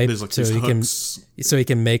this pipe, like so he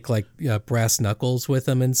can make like brass knuckles with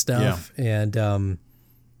them and stuff. Yeah. And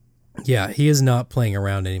he is not playing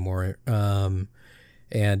around anymore. And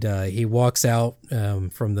he walks out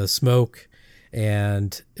from the smoke,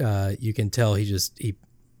 and you can tell he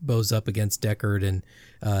bows up against Deckard, and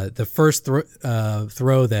the first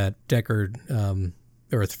throw that Deckard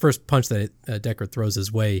or the first punch that Deckard throws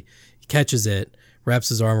his way, he catches it, wraps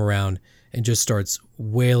his arm around, and just starts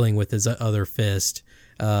wailing with his other fist.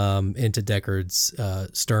 into Deckard's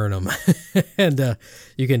sternum, and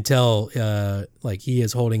you can tell like he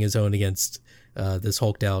is holding his own against this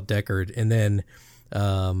hulked out Deckard. And then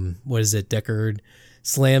what is it? Deckard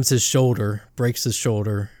slams his shoulder, breaks his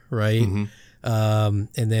shoulder, right? And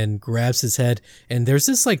then grabs his head, and there's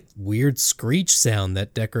this like weird screech sound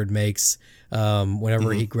that Deckard makes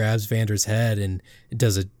whenever he grabs Vander's head, and it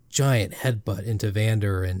does a giant headbutt into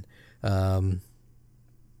Vander, and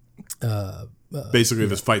basically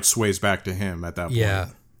this fight sways back to him at that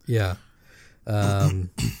point. Yeah. But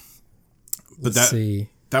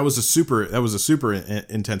that was a super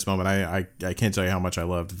intense moment. I can't tell you how much I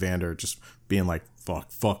loved Vander just being like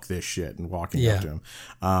fuck this shit and walking up to him.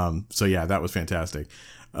 So yeah, that was fantastic.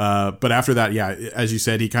 But after that, yeah, as you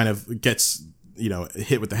said, he kind of gets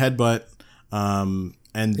hit with the headbutt, and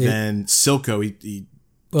then Silco he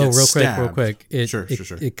gets real quick. Sure.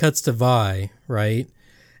 It cuts to Vi, right?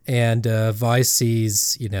 And Vi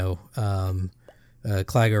sees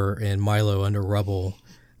Claggor and Milo under rubble,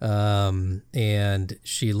 and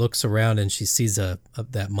she looks around and she sees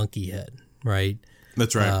that monkey head, right?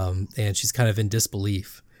 That's right. And she's kind of in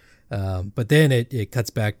disbelief. But then it cuts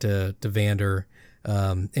back to Vander,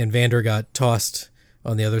 and Vander got tossed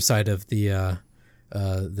on the other side of the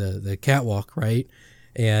catwalk, right?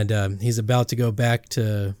 And he's about to go back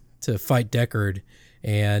to fight Deckard,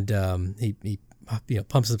 and he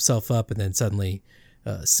pumps himself up, and then suddenly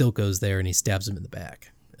Silco's there, and he stabs him in the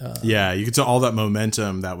back. Yeah, you could tell all that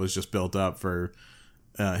momentum that was just built up for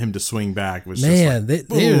him to swing back was man,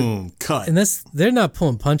 just like, boom, cut. And they're not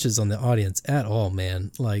pulling punches on the audience at all,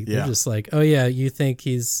 man. Like they're just like, oh yeah, you think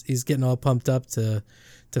he's getting all pumped up to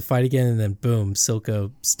fight again, and then boom,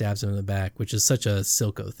 Silco stabs him in the back, which is such a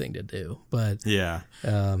Silco thing to do. But yeah.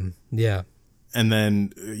 And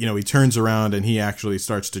then, he turns around and he actually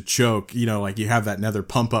starts to choke, like you have that another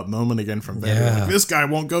pump up moment again from Vander. Like, this guy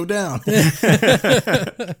won't go down.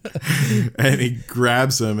 And he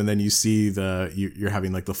grabs him, and then you see you're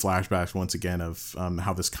having like the flashbacks once again of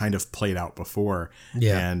how this kind of played out before.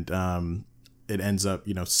 Yeah. And it ends up,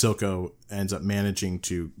 Silco ends up managing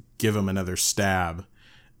to give him another stab,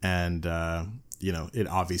 and, it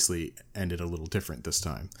obviously ended a little different this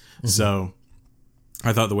time. Mm-hmm. So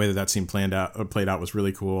I thought the way that scene played out was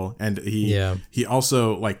really cool. And he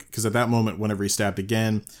also, like, because at that moment, whenever he stabbed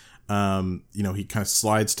again, he kind of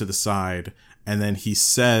slides to the side, and then he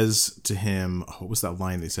says to him, what was that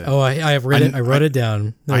line they said? Oh, I have read it. I wrote it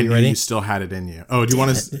down. I knew you still had it in you. Oh, do you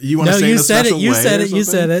want to say it in a special way? You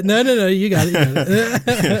said it. No, you got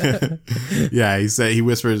it. Yeah, he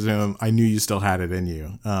whispers to him, I knew you still had it in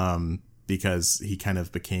you. Because he kind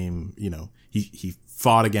of became, he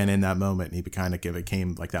fought again in that moment, and he kind of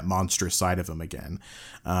became like that monstrous side of him again.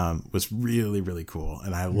 Was really, really cool.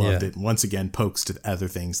 And I loved it. Once again, pokes to other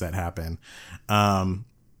things that happen.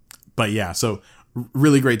 But yeah, so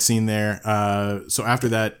really great scene there. So after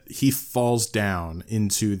that, he falls down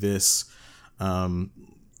into this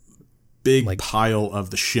big pile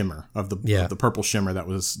of the shimmer, of the purple shimmer that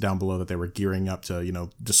was down below that they were gearing up to,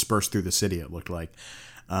 disperse through the city, it looked like.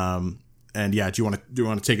 And yeah, do you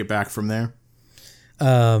want to take it back from there?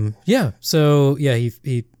 So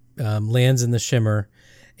he lands in the shimmer,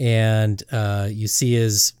 and you see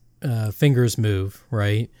his fingers move,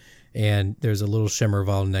 right? And there's a little shimmer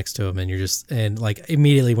vial next to him, and like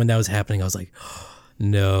immediately when that was happening, I was like, oh,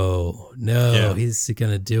 no, he's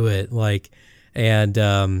gonna do it. Like, and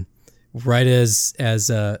right as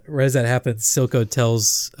that happens, Silco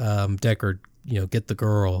tells Deckard, get the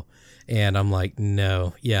girl. And I'm like,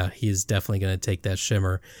 no, he's definitely going to take that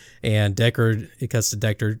shimmer. And it cuts to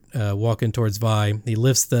Deckard walking towards Vi. He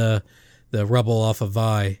lifts the rubble off of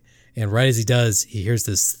Vi. And right as he does, he hears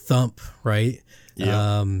this thump, right?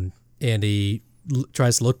 Yeah. And he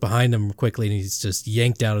tries to look behind him quickly, and he's just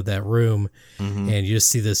yanked out of that room. Mm-hmm. And you just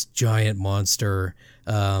see this giant monster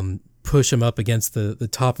push him up against the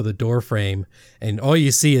top of the door frame. And all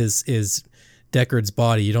you see is Deckard's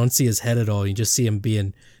body. You don't see his head at all. You just see him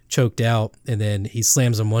being choked out, and then he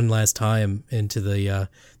slams him one last time into the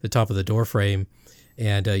top of the door frame,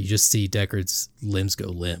 and you just see Deckard's limbs go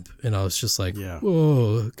limp, and I was just like,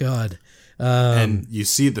 oh god. And you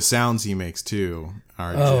see the sounds he makes too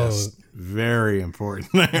are just very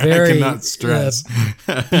important. Very, I cannot stress.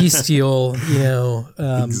 Bestial,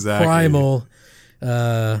 exactly. Primal,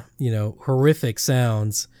 horrific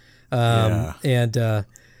sounds.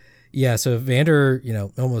 So Vander,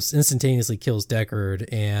 almost instantaneously kills Deckard,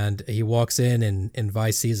 and he walks in, and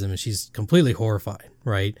Vi sees him, and she's completely horrified,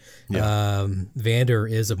 right? Yeah. Vander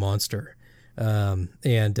is a monster.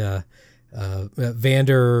 Vander,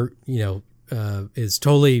 is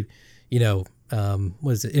totally,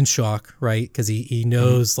 in shock, right? Because he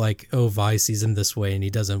knows like, oh, Vi sees him this way and he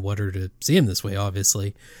doesn't want her to see him this way,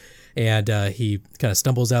 obviously. And he kind of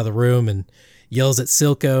stumbles out of the room and yells at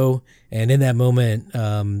Silco. And in that moment,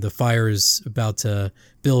 the fire is about to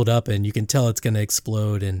build up and you can tell it's going to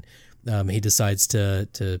explode. And he decides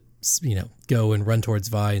to go and run towards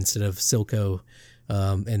Vi instead of Silco.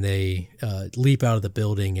 And they leap out of the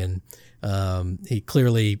building, and he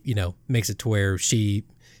clearly, makes it to where he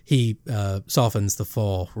softens the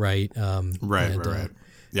fall, right? Right.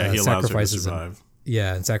 Yeah, he allows her to survive.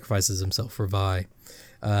 And sacrifices himself for Vi.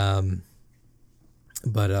 But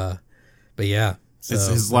yeah. So,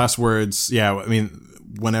 his last words, yeah, I mean,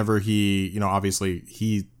 whenever he, obviously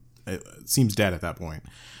he seems dead at that point.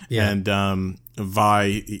 Yeah. And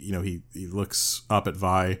Vi, he looks up at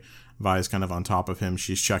Vi. Vi is kind of on top of him.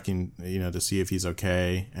 She's checking, to see if he's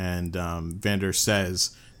okay. And Vander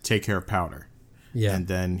says, "Take care of Powder." Yeah. And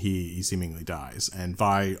then he seemingly dies. And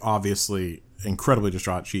Vi, obviously incredibly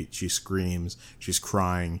distraught. She screams. She's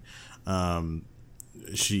crying.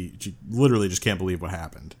 She literally just can't believe what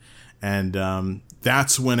happened. And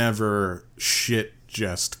that's whenever shit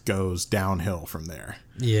just goes downhill from there.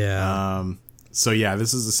 Yeah. So yeah,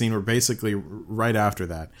 this is the scene where basically right after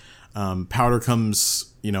that, Powder comes,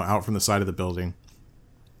 out from the side of the building,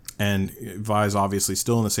 and Vi is obviously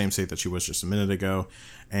still in the same state that she was just a minute ago,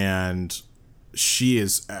 and she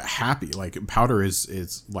is happy. Like Powder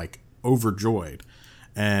is like overjoyed,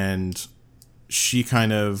 and she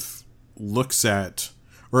kind of looks at,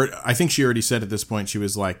 or I think she already said at this point, she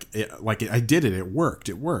was like, I did it. It worked.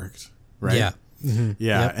 Right. Yeah. Mm-hmm.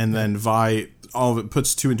 Yeah. Yep. And then Vi, all of it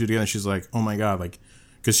puts two and two together. And she's like, oh my God. Like,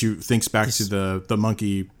 cause she thinks back to the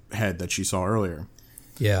monkey head that she saw earlier.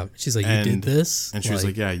 Yeah. She's like, you did this? And she was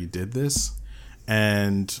like, yeah, you did this.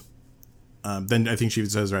 And then I think she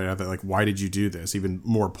says right after, like, why did you do this? Even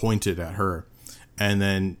more pointed at her. And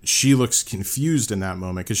then she looks confused in that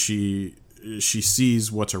moment because she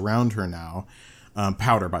sees what's around her now.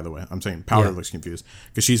 Powder, by the way. I'm saying Powder looks confused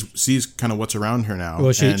because she sees kind of what's around her now.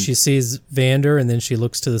 Well, she sees Vander, and then she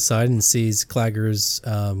looks to the side and sees Clagger's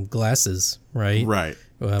glasses, right? Right.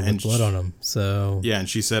 With blood on them. So yeah, and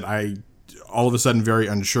she said, all of a sudden very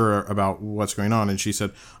unsure about what's going on, and she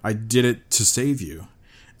said, I did it to save you.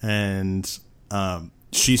 And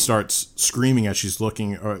she starts screaming as she's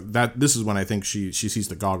looking, this is when I think she sees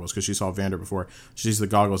the goggles, because she saw Vander before. She sees the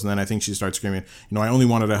goggles, and then I think she starts screaming, I only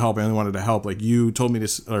wanted to help. Like, you told me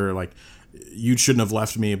this, or like, you shouldn't have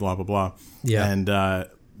left me, blah, blah, blah. Yeah. And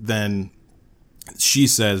then she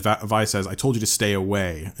says, Vi says, I told you to stay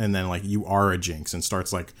away. And then, like, you are a jinx, and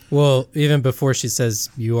starts like... Well, even before she says,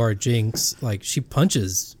 you are a jinx, like, she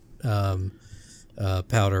punches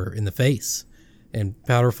Powder in the face. And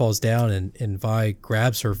Powder falls down, and Vi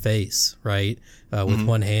grabs her face, right, with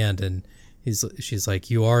one hand, and she's like,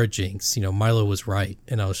 "You are a jinx." Milo was right,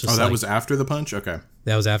 and I was just. Oh, that was after the punch. Okay,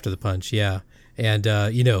 that was after the punch. Yeah, and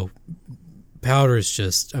Powder is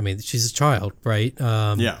just. I mean, she's a child, right?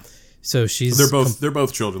 Yeah. So she's. They're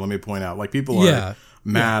both children. Let me point out. Like, people are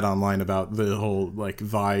mad online about the whole like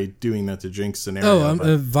Vi doing that to Jinx scenario.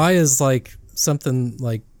 Oh, Vi is like something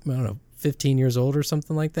like, I don't know, 15 years old or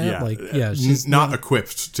something like that. She's not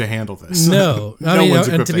equipped to handle this. No,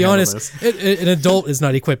 and to be honest, an adult is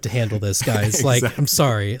not equipped to handle this, guys. Exactly. Like, I'm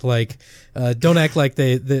sorry, like, don't act like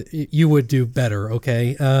you would do better,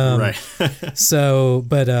 okay? Right. So,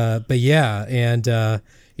 but yeah, and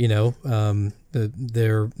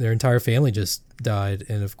their entire family just died,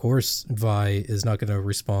 and of course, Vi is not going to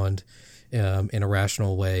respond in a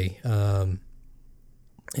rational way,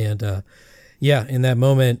 Yeah, in that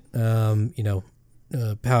moment,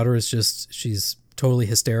 Powder is she's totally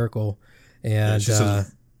hysterical. And she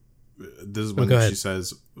says, this is when she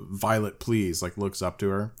says, Violet, please, like, looks up to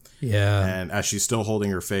her. Yeah. And as she's still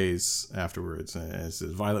holding her face afterwards, and it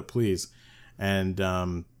says, Violet, please. And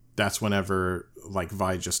that's whenever, like,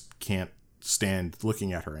 Vi just can't stand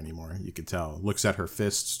looking at her anymore. You could tell. Looks at her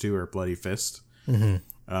fists, too, her bloody fist.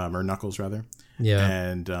 Mm-hmm. Or knuckles, rather. Yeah.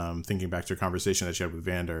 And thinking back to a conversation that she had with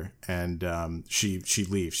Vander, and she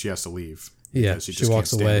leaves. She has to leave. Yeah, she just walks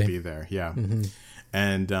can't stand away. to be there. Yeah. Mm-hmm.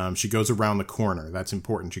 And she goes around the corner. That's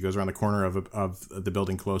important. She goes around the corner of the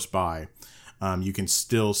building close by. You can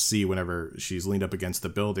still see whenever she's leaned up against the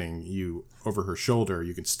building, over her shoulder,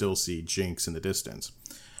 you can still see Jinx in the distance.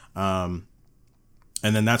 And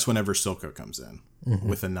then that's whenever Silco comes in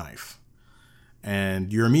with a knife.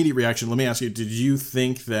 And your immediate reaction, let me ask you, did you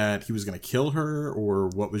think that he was going to kill her, or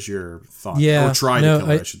what was your thought? Yeah. Or try to kill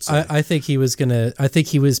her, I should say. I think he was I think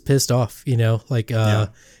he was pissed off,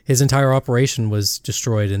 his entire operation was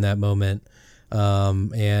destroyed in that moment.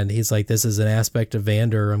 And he's like, this is an aspect of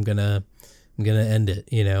Vander I'm going to I'm gonna end it,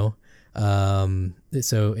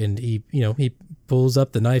 so, and he pulls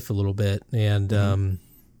up the knife a little bit, and and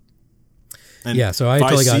so I Vi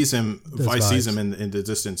totally got sees him. Vi vibes. sees him in the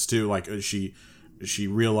distance too. Like she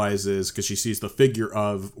realizes, because she sees the figure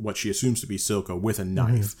of what she assumes to be Silco with a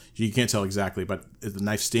knife. You can't tell exactly, but the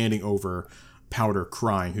knife standing over Powder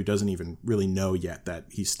crying, who doesn't even really know yet that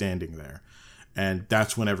he's standing there. And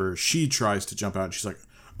that's whenever she tries to jump out and she's like,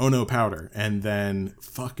 oh no, Powder. And then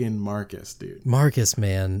fucking Marcus, dude. Marcus,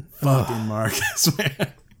 man. Fucking Marcus,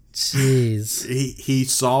 man. Jeez. He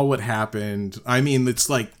saw what happened. I mean, it's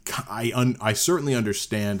like, I certainly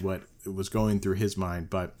understand what was going through his mind,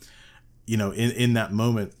 but in that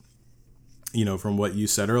moment, from what you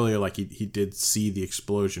said earlier, like he did see the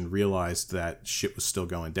explosion, realized that shit was still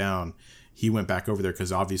going down. He went back over there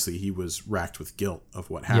because obviously he was racked with guilt of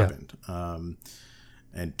what happened, and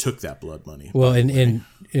took that blood money. Well, and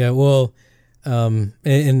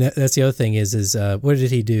that's the other thing is what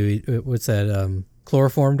did he do? What's that?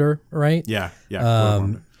 Chloroformed her, right? Yeah.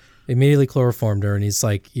 Chloroformed her. Immediately chloroformed her, and he's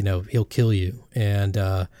like, he'll kill you,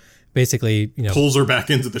 and basically, pulls her back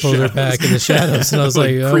into the shadows. And I was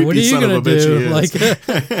like, what are you gonna do? Like,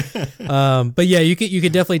 but yeah, you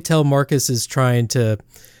could definitely tell Marcus is trying to,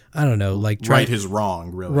 I don't know, like right his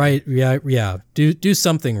wrong, really. Right, yeah. Do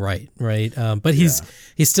something right. But he's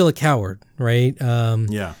still a coward, right?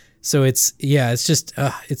 So it's just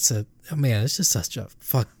it's just such a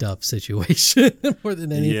fucked up situation more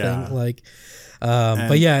than anything. Yeah. Like,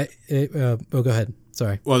 but yeah. Go ahead.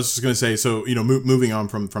 Sorry. Well, I was just going to say, so, moving on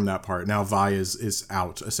from that part, now Vi is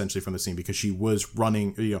out essentially from the scene because she was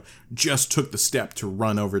running, just took the step to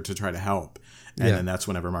run over to try to help. And then that's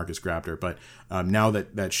whenever Marcus grabbed her. But now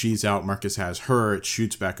that she's out, Marcus has her. It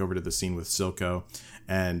shoots back over to the scene with Silco.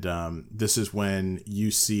 And this is when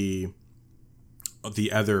you see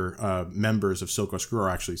the other members of Silco's crew are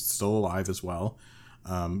actually still alive as well.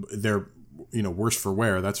 They're worse for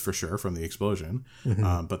wear, that's for sure, from the explosion.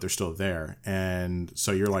 But they're still there. And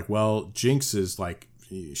so you're like, well, Jinx is like,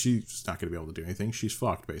 she's not going to be able to do anything. She's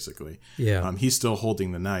fucked, basically. Yeah. He's still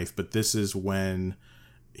holding the knife, but this is when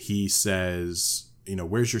he says,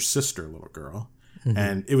 where's your sister, little girl?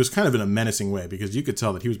 And it was kind of in a menacing way because you could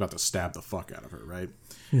tell that he was about to stab the fuck out of her, right?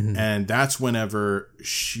 And that's whenever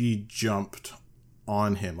she jumped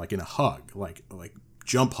on him, like in a hug, like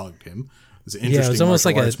jump hugged him. It was an interesting it was almost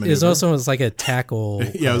like maneuver. it was also almost like a tackle.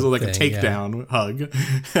 Yeah, it was like thing, a takedown hug.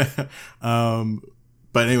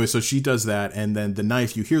 But anyway, so she does that, and then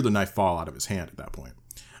you hear the knife fall out of his hand at that point.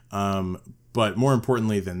 But more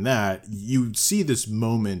importantly than that, you see this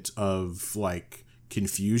moment of like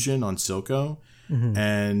confusion on Silco,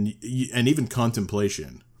 and even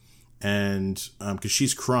contemplation, and because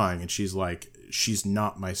she's crying and she's like, she's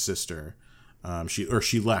not my sister.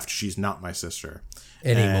 She left. She's not my sister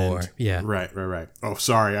anymore. And, right. Oh,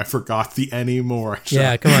 sorry, I forgot the anymore.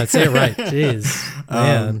 Yeah, come on, say it right. Jeez,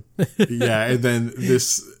 man.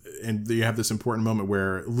 And then you have this important moment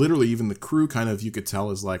where literally even the crew kind of, you could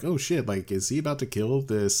tell, is like, oh shit, like, is he about to kill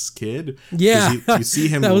this kid? Yeah, you see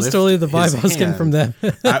him. That was totally the vibe I was getting from them.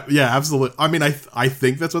 Yeah, absolutely. I mean, I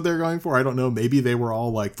think that's what they're going for. I don't know. Maybe they were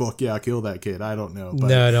all like, fuck yeah, kill that kid. I don't know. But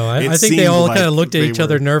no. I think they all kind of looked at each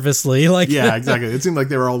other nervously. Like, yeah, exactly. It seemed like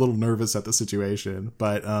they were all a little nervous at the situation.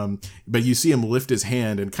 But you see him lift his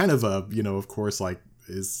hand and kind of of course, like,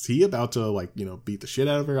 is he about to like, beat the shit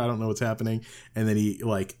out of her? I don't know what's happening. And then he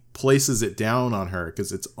like places it down on her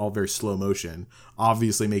because it's all very slow motion,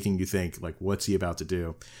 obviously making you think like, what's he about to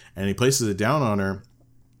do? And he places it down on her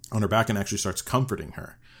back and actually starts comforting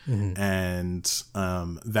her. And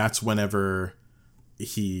that's whenever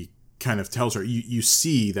he kind of tells her, you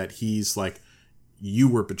see that he's like, you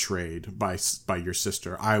were betrayed by your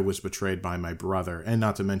sister. I was betrayed by my brother. And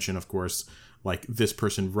not to mention, of course, like, this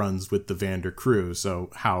person runs with the Vander crew.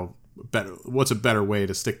 So what's a better way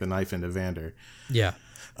to stick the knife into Vander? Yeah.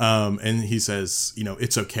 And he says,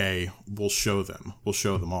 it's okay. We'll show them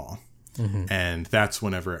all. And that's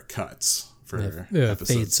whenever it cuts for episode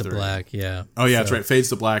fades 3. To black. Yeah. Oh yeah, that's right. Fades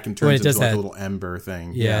to black and turns into like a little ember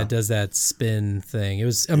thing. Yeah, it does that spin thing. It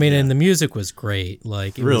was, and the music was great.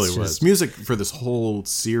 Like, it really was. Music for this whole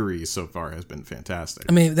series so far has been fantastic.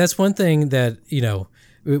 I mean, that's one thing that,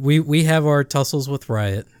 we have our tussles with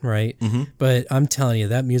Riot, right? But I'm telling you,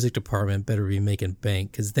 that music department better be making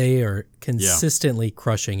bank because they are consistently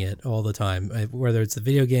crushing it all the time. Whether it's the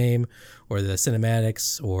video game or the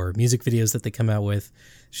cinematics or music videos that they come out with,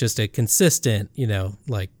 it's just a consistent,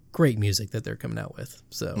 like, great music that they're coming out with.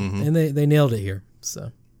 So, and they nailed it here.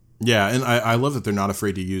 So. Yeah, and I love that they're not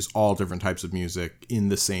afraid to use all different types of music in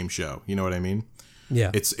the same show. You know what I mean?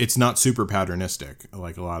 Yeah. It's not super patternistic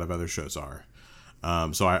like a lot of other shows are.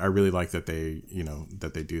 So I really like that they,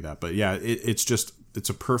 that they do that. But yeah, it's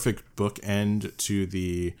a perfect bookend to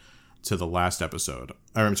the last episode.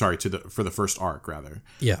 Or I'm sorry, for the first arc rather.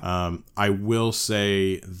 Yeah. I will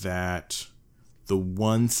say that the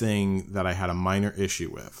one thing that I had a minor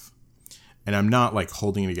issue with, and I'm not like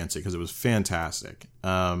holding it against it because it was fantastic.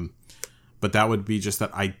 But that would be just that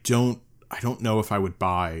I don't know if I would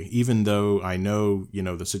buy, even though I know,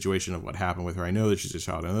 the situation of what happened with her. I know that she's a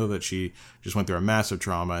child. I know that she just went through a massive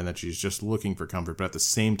trauma and that she's just looking for comfort. But at the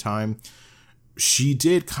same time, she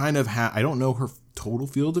did kind of have, I don't know her total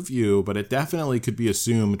field of view, but it definitely could be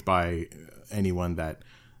assumed by anyone that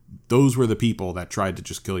those were the people that tried to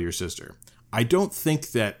just kill your sister. I don't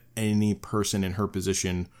think that any person in her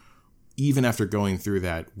position, even after going through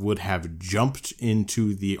that, would have jumped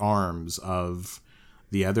into the arms of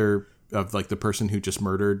the other, of like the person who just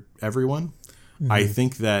murdered everyone. Mm-hmm. I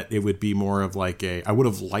think that it would be more of like I would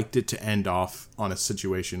have liked it to end off on a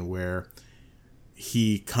situation where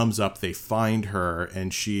he comes up, they find her,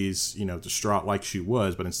 and she's, distraught like she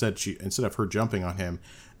was, but instead of her jumping on him,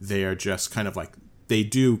 they are just kind of like, they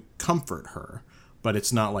do comfort her, but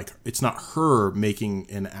it's not her making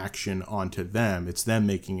an action onto them, it's them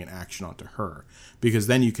making an action onto her, because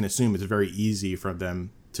then you can assume it's very easy for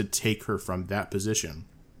them to take her from that position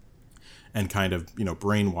and kind of,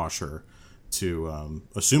 brainwash her to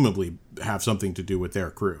assumably have something to do with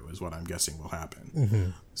their crew, is what I'm guessing will happen. Mm-hmm.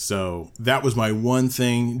 So that was my one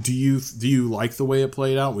thing. Do you like the way it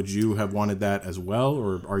played out? Would you have wanted that as well,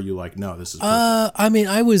 or are you like, no, this is perfect? I mean,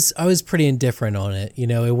 I was pretty indifferent on it.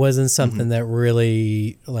 It wasn't something mm-hmm. that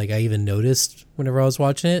really like I even noticed whenever I was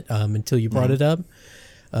watching it until you brought mm-hmm. it up.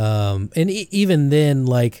 And even then,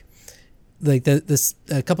 like this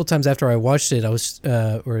a couple times after I watched it, I was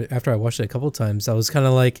after I watched it a couple times, I was kind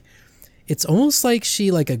of like, it's almost like she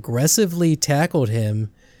like aggressively tackled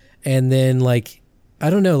him, and then like, I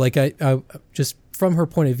don't know, like I just from her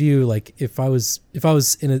point of view, like if I was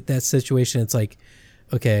in that situation, it's like,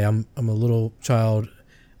 okay, I'm a little child,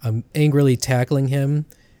 I'm angrily tackling him,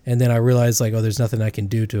 and then I realize like, oh, there's nothing I can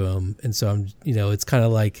do to him, and so I'm, it's kind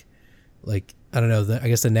of like I don't know, I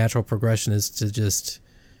guess the natural progression is to just,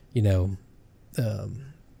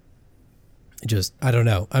 just, I don't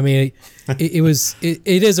know. I mean,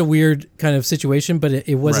 it is a weird kind of situation, but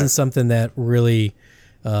it wasn't right. something that really,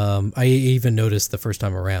 I even noticed the first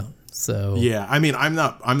time around. So yeah, I mean, I'm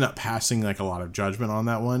not passing like a lot of judgment on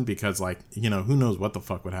that one, because like, who knows what the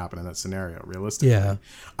fuck would happen in that scenario realistically. Yeah.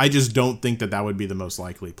 I just don't think that would be the most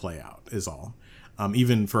likely play out is all,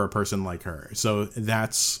 even for a person like her. So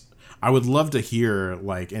I would love to hear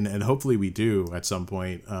like, and hopefully we do at some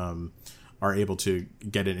point, are able to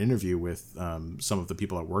get an interview with some of the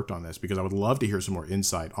people that worked on this, because I would love to hear some more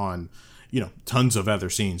insight on, tons of other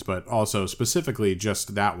scenes, but also specifically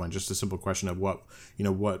just that one, just a simple question of what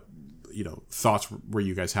thoughts were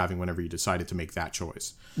you guys having whenever you decided to make that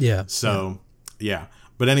choice? Yeah. So, yeah.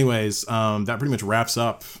 But anyways, that pretty much wraps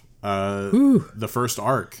up the first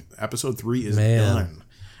arc. Episode 3 is done.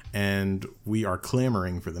 And we are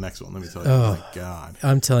clamoring for the next one. Let me tell you. Oh my God.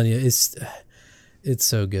 I'm telling you, it's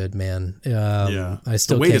so good, man. Yeah. I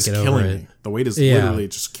still can't get over it. The weight is literally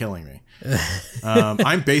just killing me.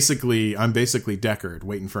 I'm basically Deckard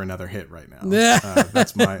waiting for another hit right now.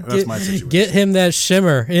 That's my situation. Get him that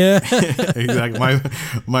shimmer. Yeah. Exactly.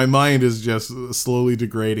 My mind is just slowly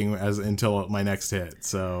degrading until my next hit.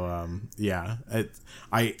 So yeah.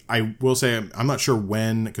 I will say I'm not sure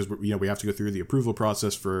when, because we have to go through the approval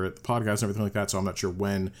process for the podcast and everything like that. So I'm not sure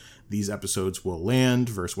when these episodes will land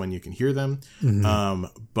versus when you can hear them. Mm-hmm.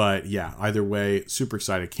 But yeah, either way, super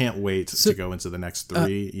excited. Can't wait to go into the next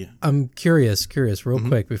 3. Yeah. I'm curious real mm-hmm.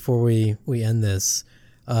 quick before we end this.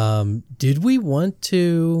 Did we want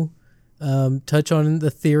to touch on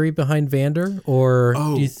the theory behind Vander, or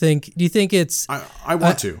do you think it's? I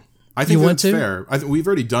want to. I think that's fair. We've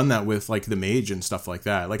already done that with like the mage and stuff like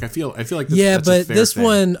that. Like I feel like that's but a fair this thing.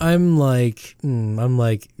 One I'm like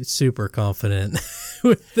super confident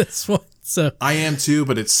with this one. So I am too,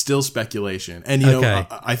 but it's still speculation. And you know,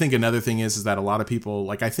 I think another thing is that a lot of people,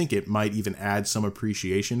 like, I think it might even add some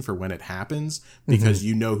appreciation for when it happens, because mm-hmm.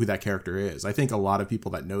 you know who that character is. I think a lot of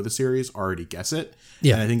people that know the series already guess it.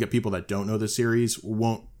 Yeah. And I think that people that don't know the series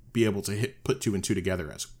won't be able to put 2 and 2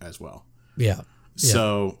 together as well. Yeah.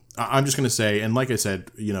 So I'm just going to say, and like I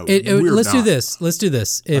said, let's do this. Let's do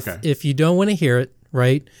this. If you don't want to hear it,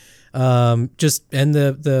 right, just end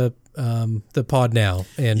the pod now,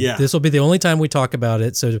 and this will be the only time we talk about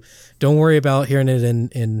it. So don't worry about hearing it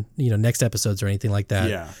in next episodes or anything like that.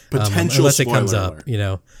 Yeah, potential unless spoiler it comes alert.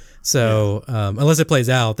 up. So unless it plays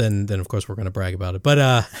out, then of course we're going to brag about it. But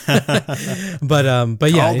but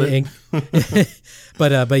yeah,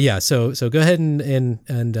 but yeah. So go ahead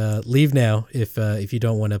and leave now if you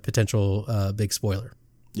don't want a potential big spoiler.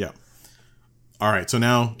 Yeah. All right. So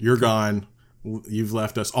now you're gone. You've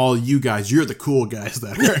left us. All you guys, you're the cool guys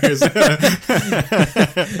that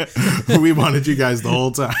are. We wanted you guys the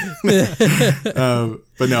whole time.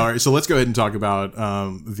 But no, all right, so let's go ahead and talk about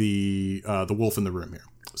the wolf in the room here.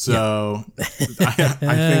 So I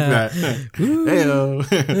think that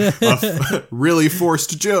a really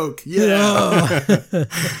forced joke. Yeah.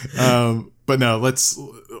 But no, this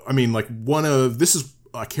is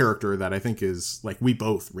a character that I think is like we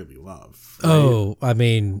both really love. Right? Oh, I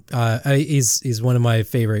mean, he's one of my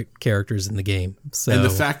favorite characters in the game. So, and the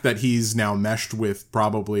fact that he's now meshed with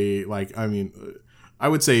probably I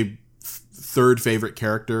would say third favorite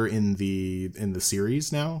character in the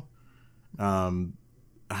series now.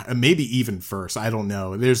 Maybe even first. I don't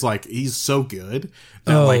know. There's he's so good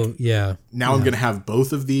that now I'm gonna have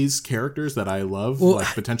both of these characters that I love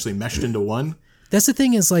potentially meshed into one. That's the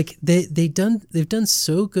thing is they've done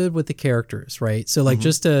so good with the characters, right? So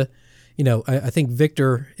just to, I think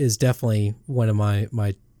Victor is definitely one of my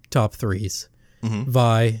top threes,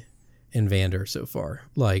 Vi and Vander so far.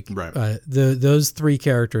 Those three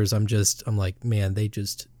characters, I'm like, man, they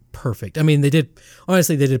just perfect. I mean, they did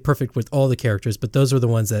perfect with all the characters, but those were the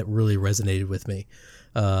ones that really resonated with me.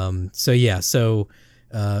 So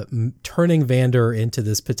turning Vander into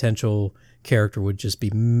this potential character would just be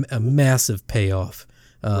a massive payoff,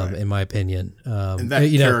 in my opinion. And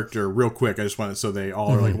that character, real quick, I just want to, so they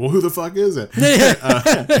all are like, well, who the fuck is it?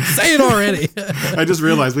 Say it already. I just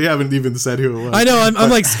realized we haven't even said who it was. I know,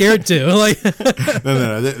 I'm scared too.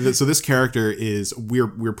 No. So this character is,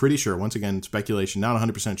 we're pretty sure, once again, speculation, not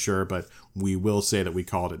 100% sure, but we will say that we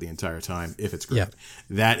called it the entire time, if it's correct.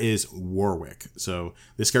 Yeah. That is Warwick. So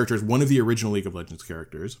this character is one of the original League of Legends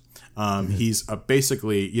characters. He's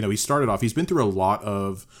basically, he started off, he's been through a lot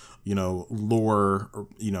of, lore,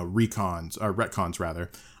 retcons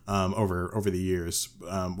rather, over the years,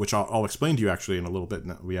 which I'll explain to you actually in a little bit.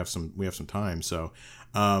 We have some time. So,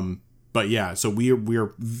 but yeah, so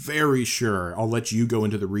we're very sure, I'll let you go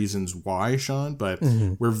into the reasons why, Sean, but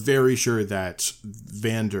we're very sure that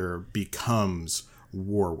Vander becomes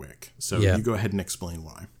Warwick. So you go ahead and explain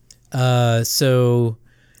why. So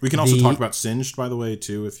we can also talk about Singed, by the way,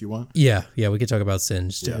 too, if you want. Yeah, we could talk about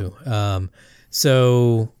Singed too. Yeah.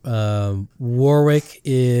 So Warwick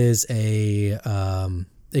is a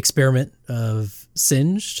experiment of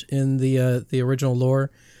Singed in the original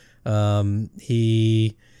lore.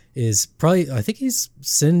 He is probably, I think he's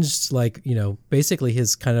Singed, basically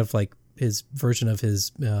his kind of his version of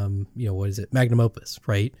his what is it, magnum opus,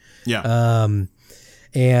 right? Yeah.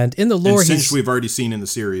 And in the lore, Singed we've already seen in the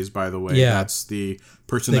series, by the way. Yeah. That's the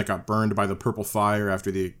person that got burned by the purple fire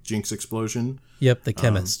after the Jinx explosion. Yep, the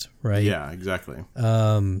chemist, right? Yeah, exactly.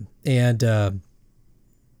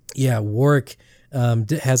 Warwick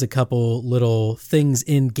has a couple little things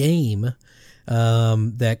in game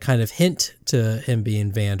that kind of hint to him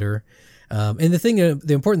being Vander. And the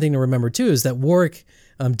important thing to remember too is that Warwick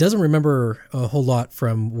doesn't remember a whole lot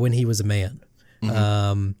from when he was a man.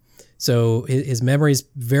 So his memory is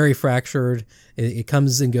very fractured. It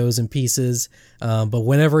comes and goes in pieces. But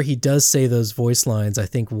whenever he does say those voice lines, I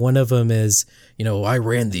think one of them is, I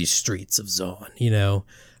ran these streets of Zaun, Yeah.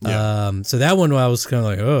 So that one I was kind of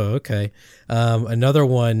like, oh, okay. Another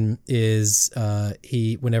one is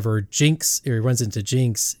whenever he runs into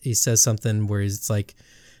Jinx, he says something where he's like,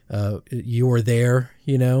 you were there,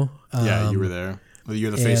 Yeah, you were there. You're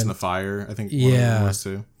the face in the fire, I think one of them was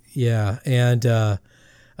too. Yeah, and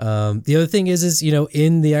the other thing is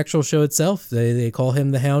in the actual show itself, they call him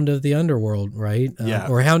the Hound of the Underworld, right?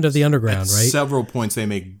 Or Hound of the Underground, right? At several points they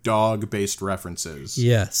make dog-based references.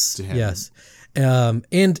 Yes, to him. Yes.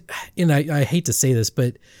 And I hate to say this,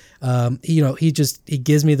 but he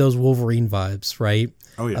gives me those Wolverine vibes, right?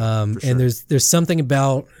 Oh yeah. For sure. And there's something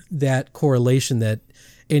about that correlation that,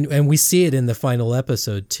 and we see it in the final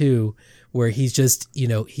episode too, where he's just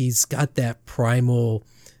he's got that primal,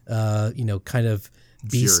 kind of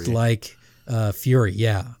beast-like fury,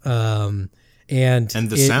 yeah. And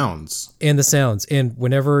the sounds. And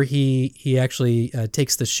whenever he actually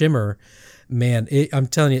takes the shimmer, man, I'm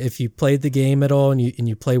telling you, if you played the game at all and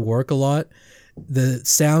you play Warwick a lot, the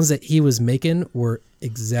sounds that he was making were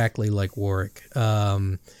exactly like Warwick.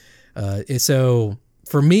 So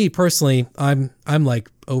for me personally, I'm like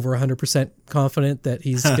over 100% confident that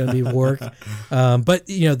he's going to be Warwick. But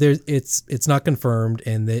it's not confirmed,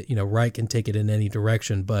 and that Riot can take it in any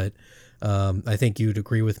direction. But I think you'd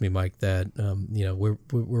agree with me, Mike, that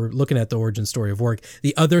we're looking at the origin story of Warwick.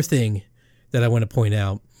 The other thing that I want to point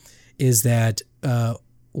out is that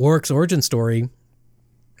Warwick's origin story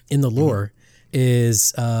in the lore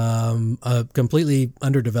is completely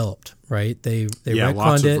underdeveloped, right? They retconned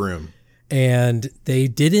lots it, of room. and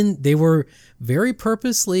they were very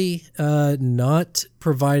purposely not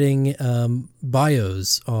providing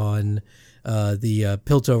bios on the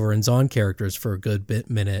Piltover and Zon characters for a good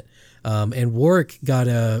minute. And Warwick got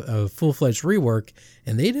a full-fledged rework,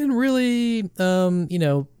 and they didn't really,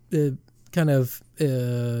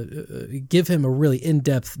 give him a really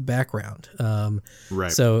in-depth background.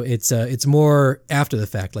 Right. So it's more after the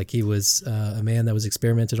fact, like he was a man that was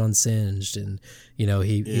experimented on, singed, and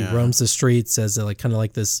he roams the streets as kind of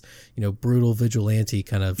like this brutal vigilante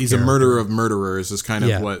kind of. He's character. a murderer of murderers is kind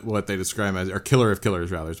of what they describe as, or killer of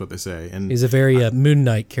killers rather is what they say. And he's a very Moon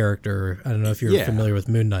Knight character. I don't know if you're familiar with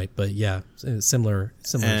Moon Knight, but similar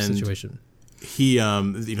situation. He,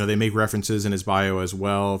 they make references in his bio as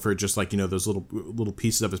well for just like, those little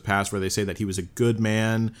pieces of his past where they say that he was a good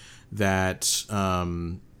man that,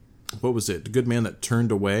 what was it? The good man that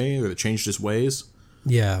turned away or that changed his ways.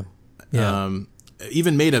 Yeah. Yeah.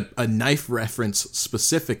 Even made a knife reference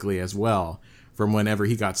specifically as well from whenever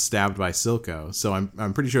he got stabbed by Silco. So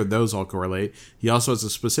I'm pretty sure those all correlate. He also has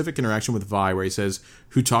a specific interaction with Vi where he says,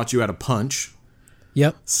 "Who taught you how to punch?"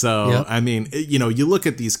 Yep. So, I mean, you look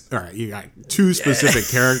at these, all right, you got two specific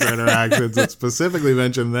character interactions that specifically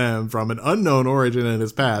mention them from an unknown origin in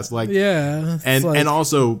his past. And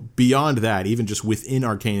also beyond that, even just within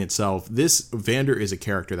Arcane itself, this Vander is a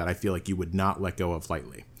character that I feel like you would not let go of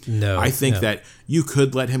lightly. No. I think that you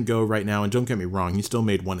could let him go right now, and don't get me wrong, he still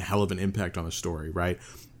made one hell of an impact on the story, right?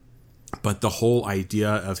 But the whole idea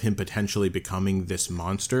of him potentially becoming this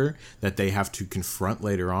monster that they have to confront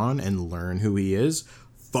later on and learn who he is,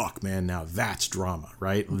 fuck, man, now that's drama,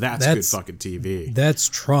 right? That's good fucking TV. That's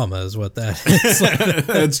trauma is what that is.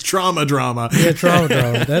 It's trauma drama. Yeah,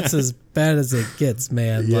 trauma. That's as bad as it gets,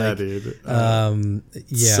 man. Yeah, dude.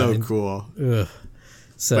 So cool. Ugh.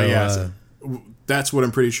 So, but that's what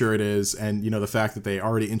I'm pretty sure it is. And, the fact that they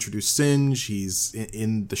already introduced Singe, he's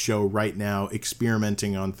in the show right now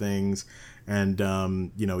experimenting on things. And,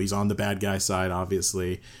 he's on the bad guy side,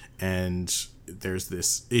 obviously. And there's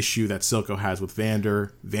this issue that Silco has with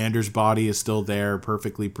Vander. Vander's body is still there,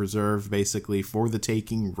 perfectly preserved, basically, for the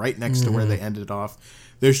taking, right next to where they ended off.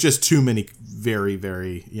 There's just too many very,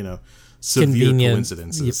 very, severe convenient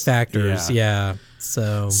coincidences. Factors, yeah.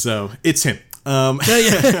 So it's him.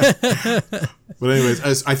 But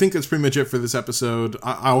anyways, I think that's pretty much it for this episode.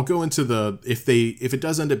 I'll go into if it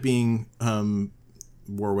does end up being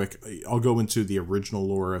Warwick, I'll go into the original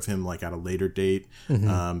lore of him like at a later date,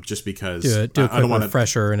 just because do a quick I don't want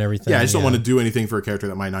refresher and everything. Yeah, I just don't want to do anything for a character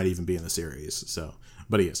that might not even be in the series. So,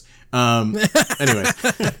 but he is. Anyway,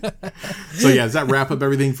 so does that wrap up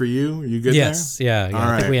everything for you? Are you good? Yes, there? Yeah.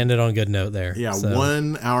 I think we ended on a good note there. Yeah, so.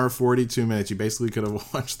 1 hour 42 minutes. You basically could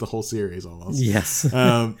have watched the whole series almost. Yes.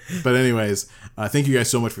 But anyways, thank you guys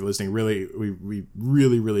so much for listening. Really, we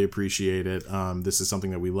really appreciate it. This is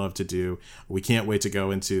something that we love to do. We can't wait to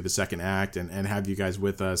go into the second act and have you guys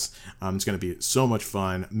with us. It's going to be so much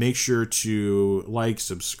fun. Make sure to like,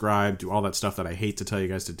 subscribe, do all that stuff that I hate to tell you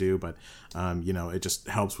guys to do, but it just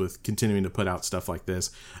helps with continuing to put out stuff like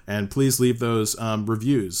this. And please leave those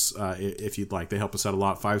reviews if you'd like. They help us out a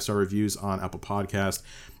lot. 5-star reviews on Apple Podcast.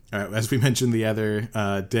 As we mentioned the other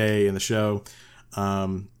day in the show,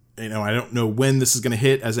 I don't know when this is going to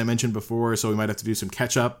hit, as I mentioned before, so we might have to do some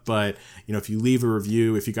catch up. But, if you leave a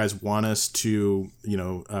review, if you guys want us to,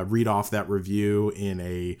 read off that review in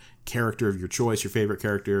a character of your choice, your favorite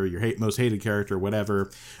character, your most hated character,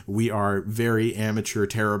 whatever, we are very amateur,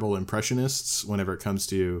 terrible impressionists whenever it comes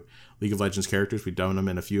to League of Legends characters. We've done them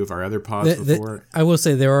in a few of our other pods before. I will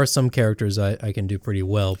say there are some characters I can do pretty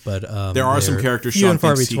well, but there are some characters Sean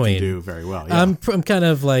thinks he can do very well. Yeah. I'm kind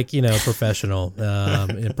of like professional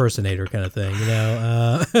impersonator kind of thing.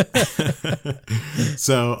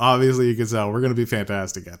 So obviously you can tell we're going to be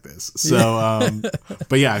fantastic at this. So,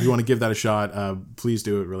 but yeah, if you want to give that a shot, please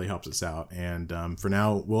do. It really helps us out. And for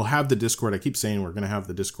now, we'll have the Discord. I keep saying we're going to have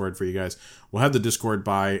the Discord for you guys. We'll have the Discord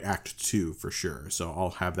by Act 2 for sure. So I'll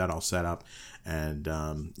have that all set up. And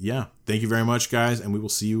thank you very much, guys. And we will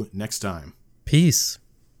see you next time. Peace.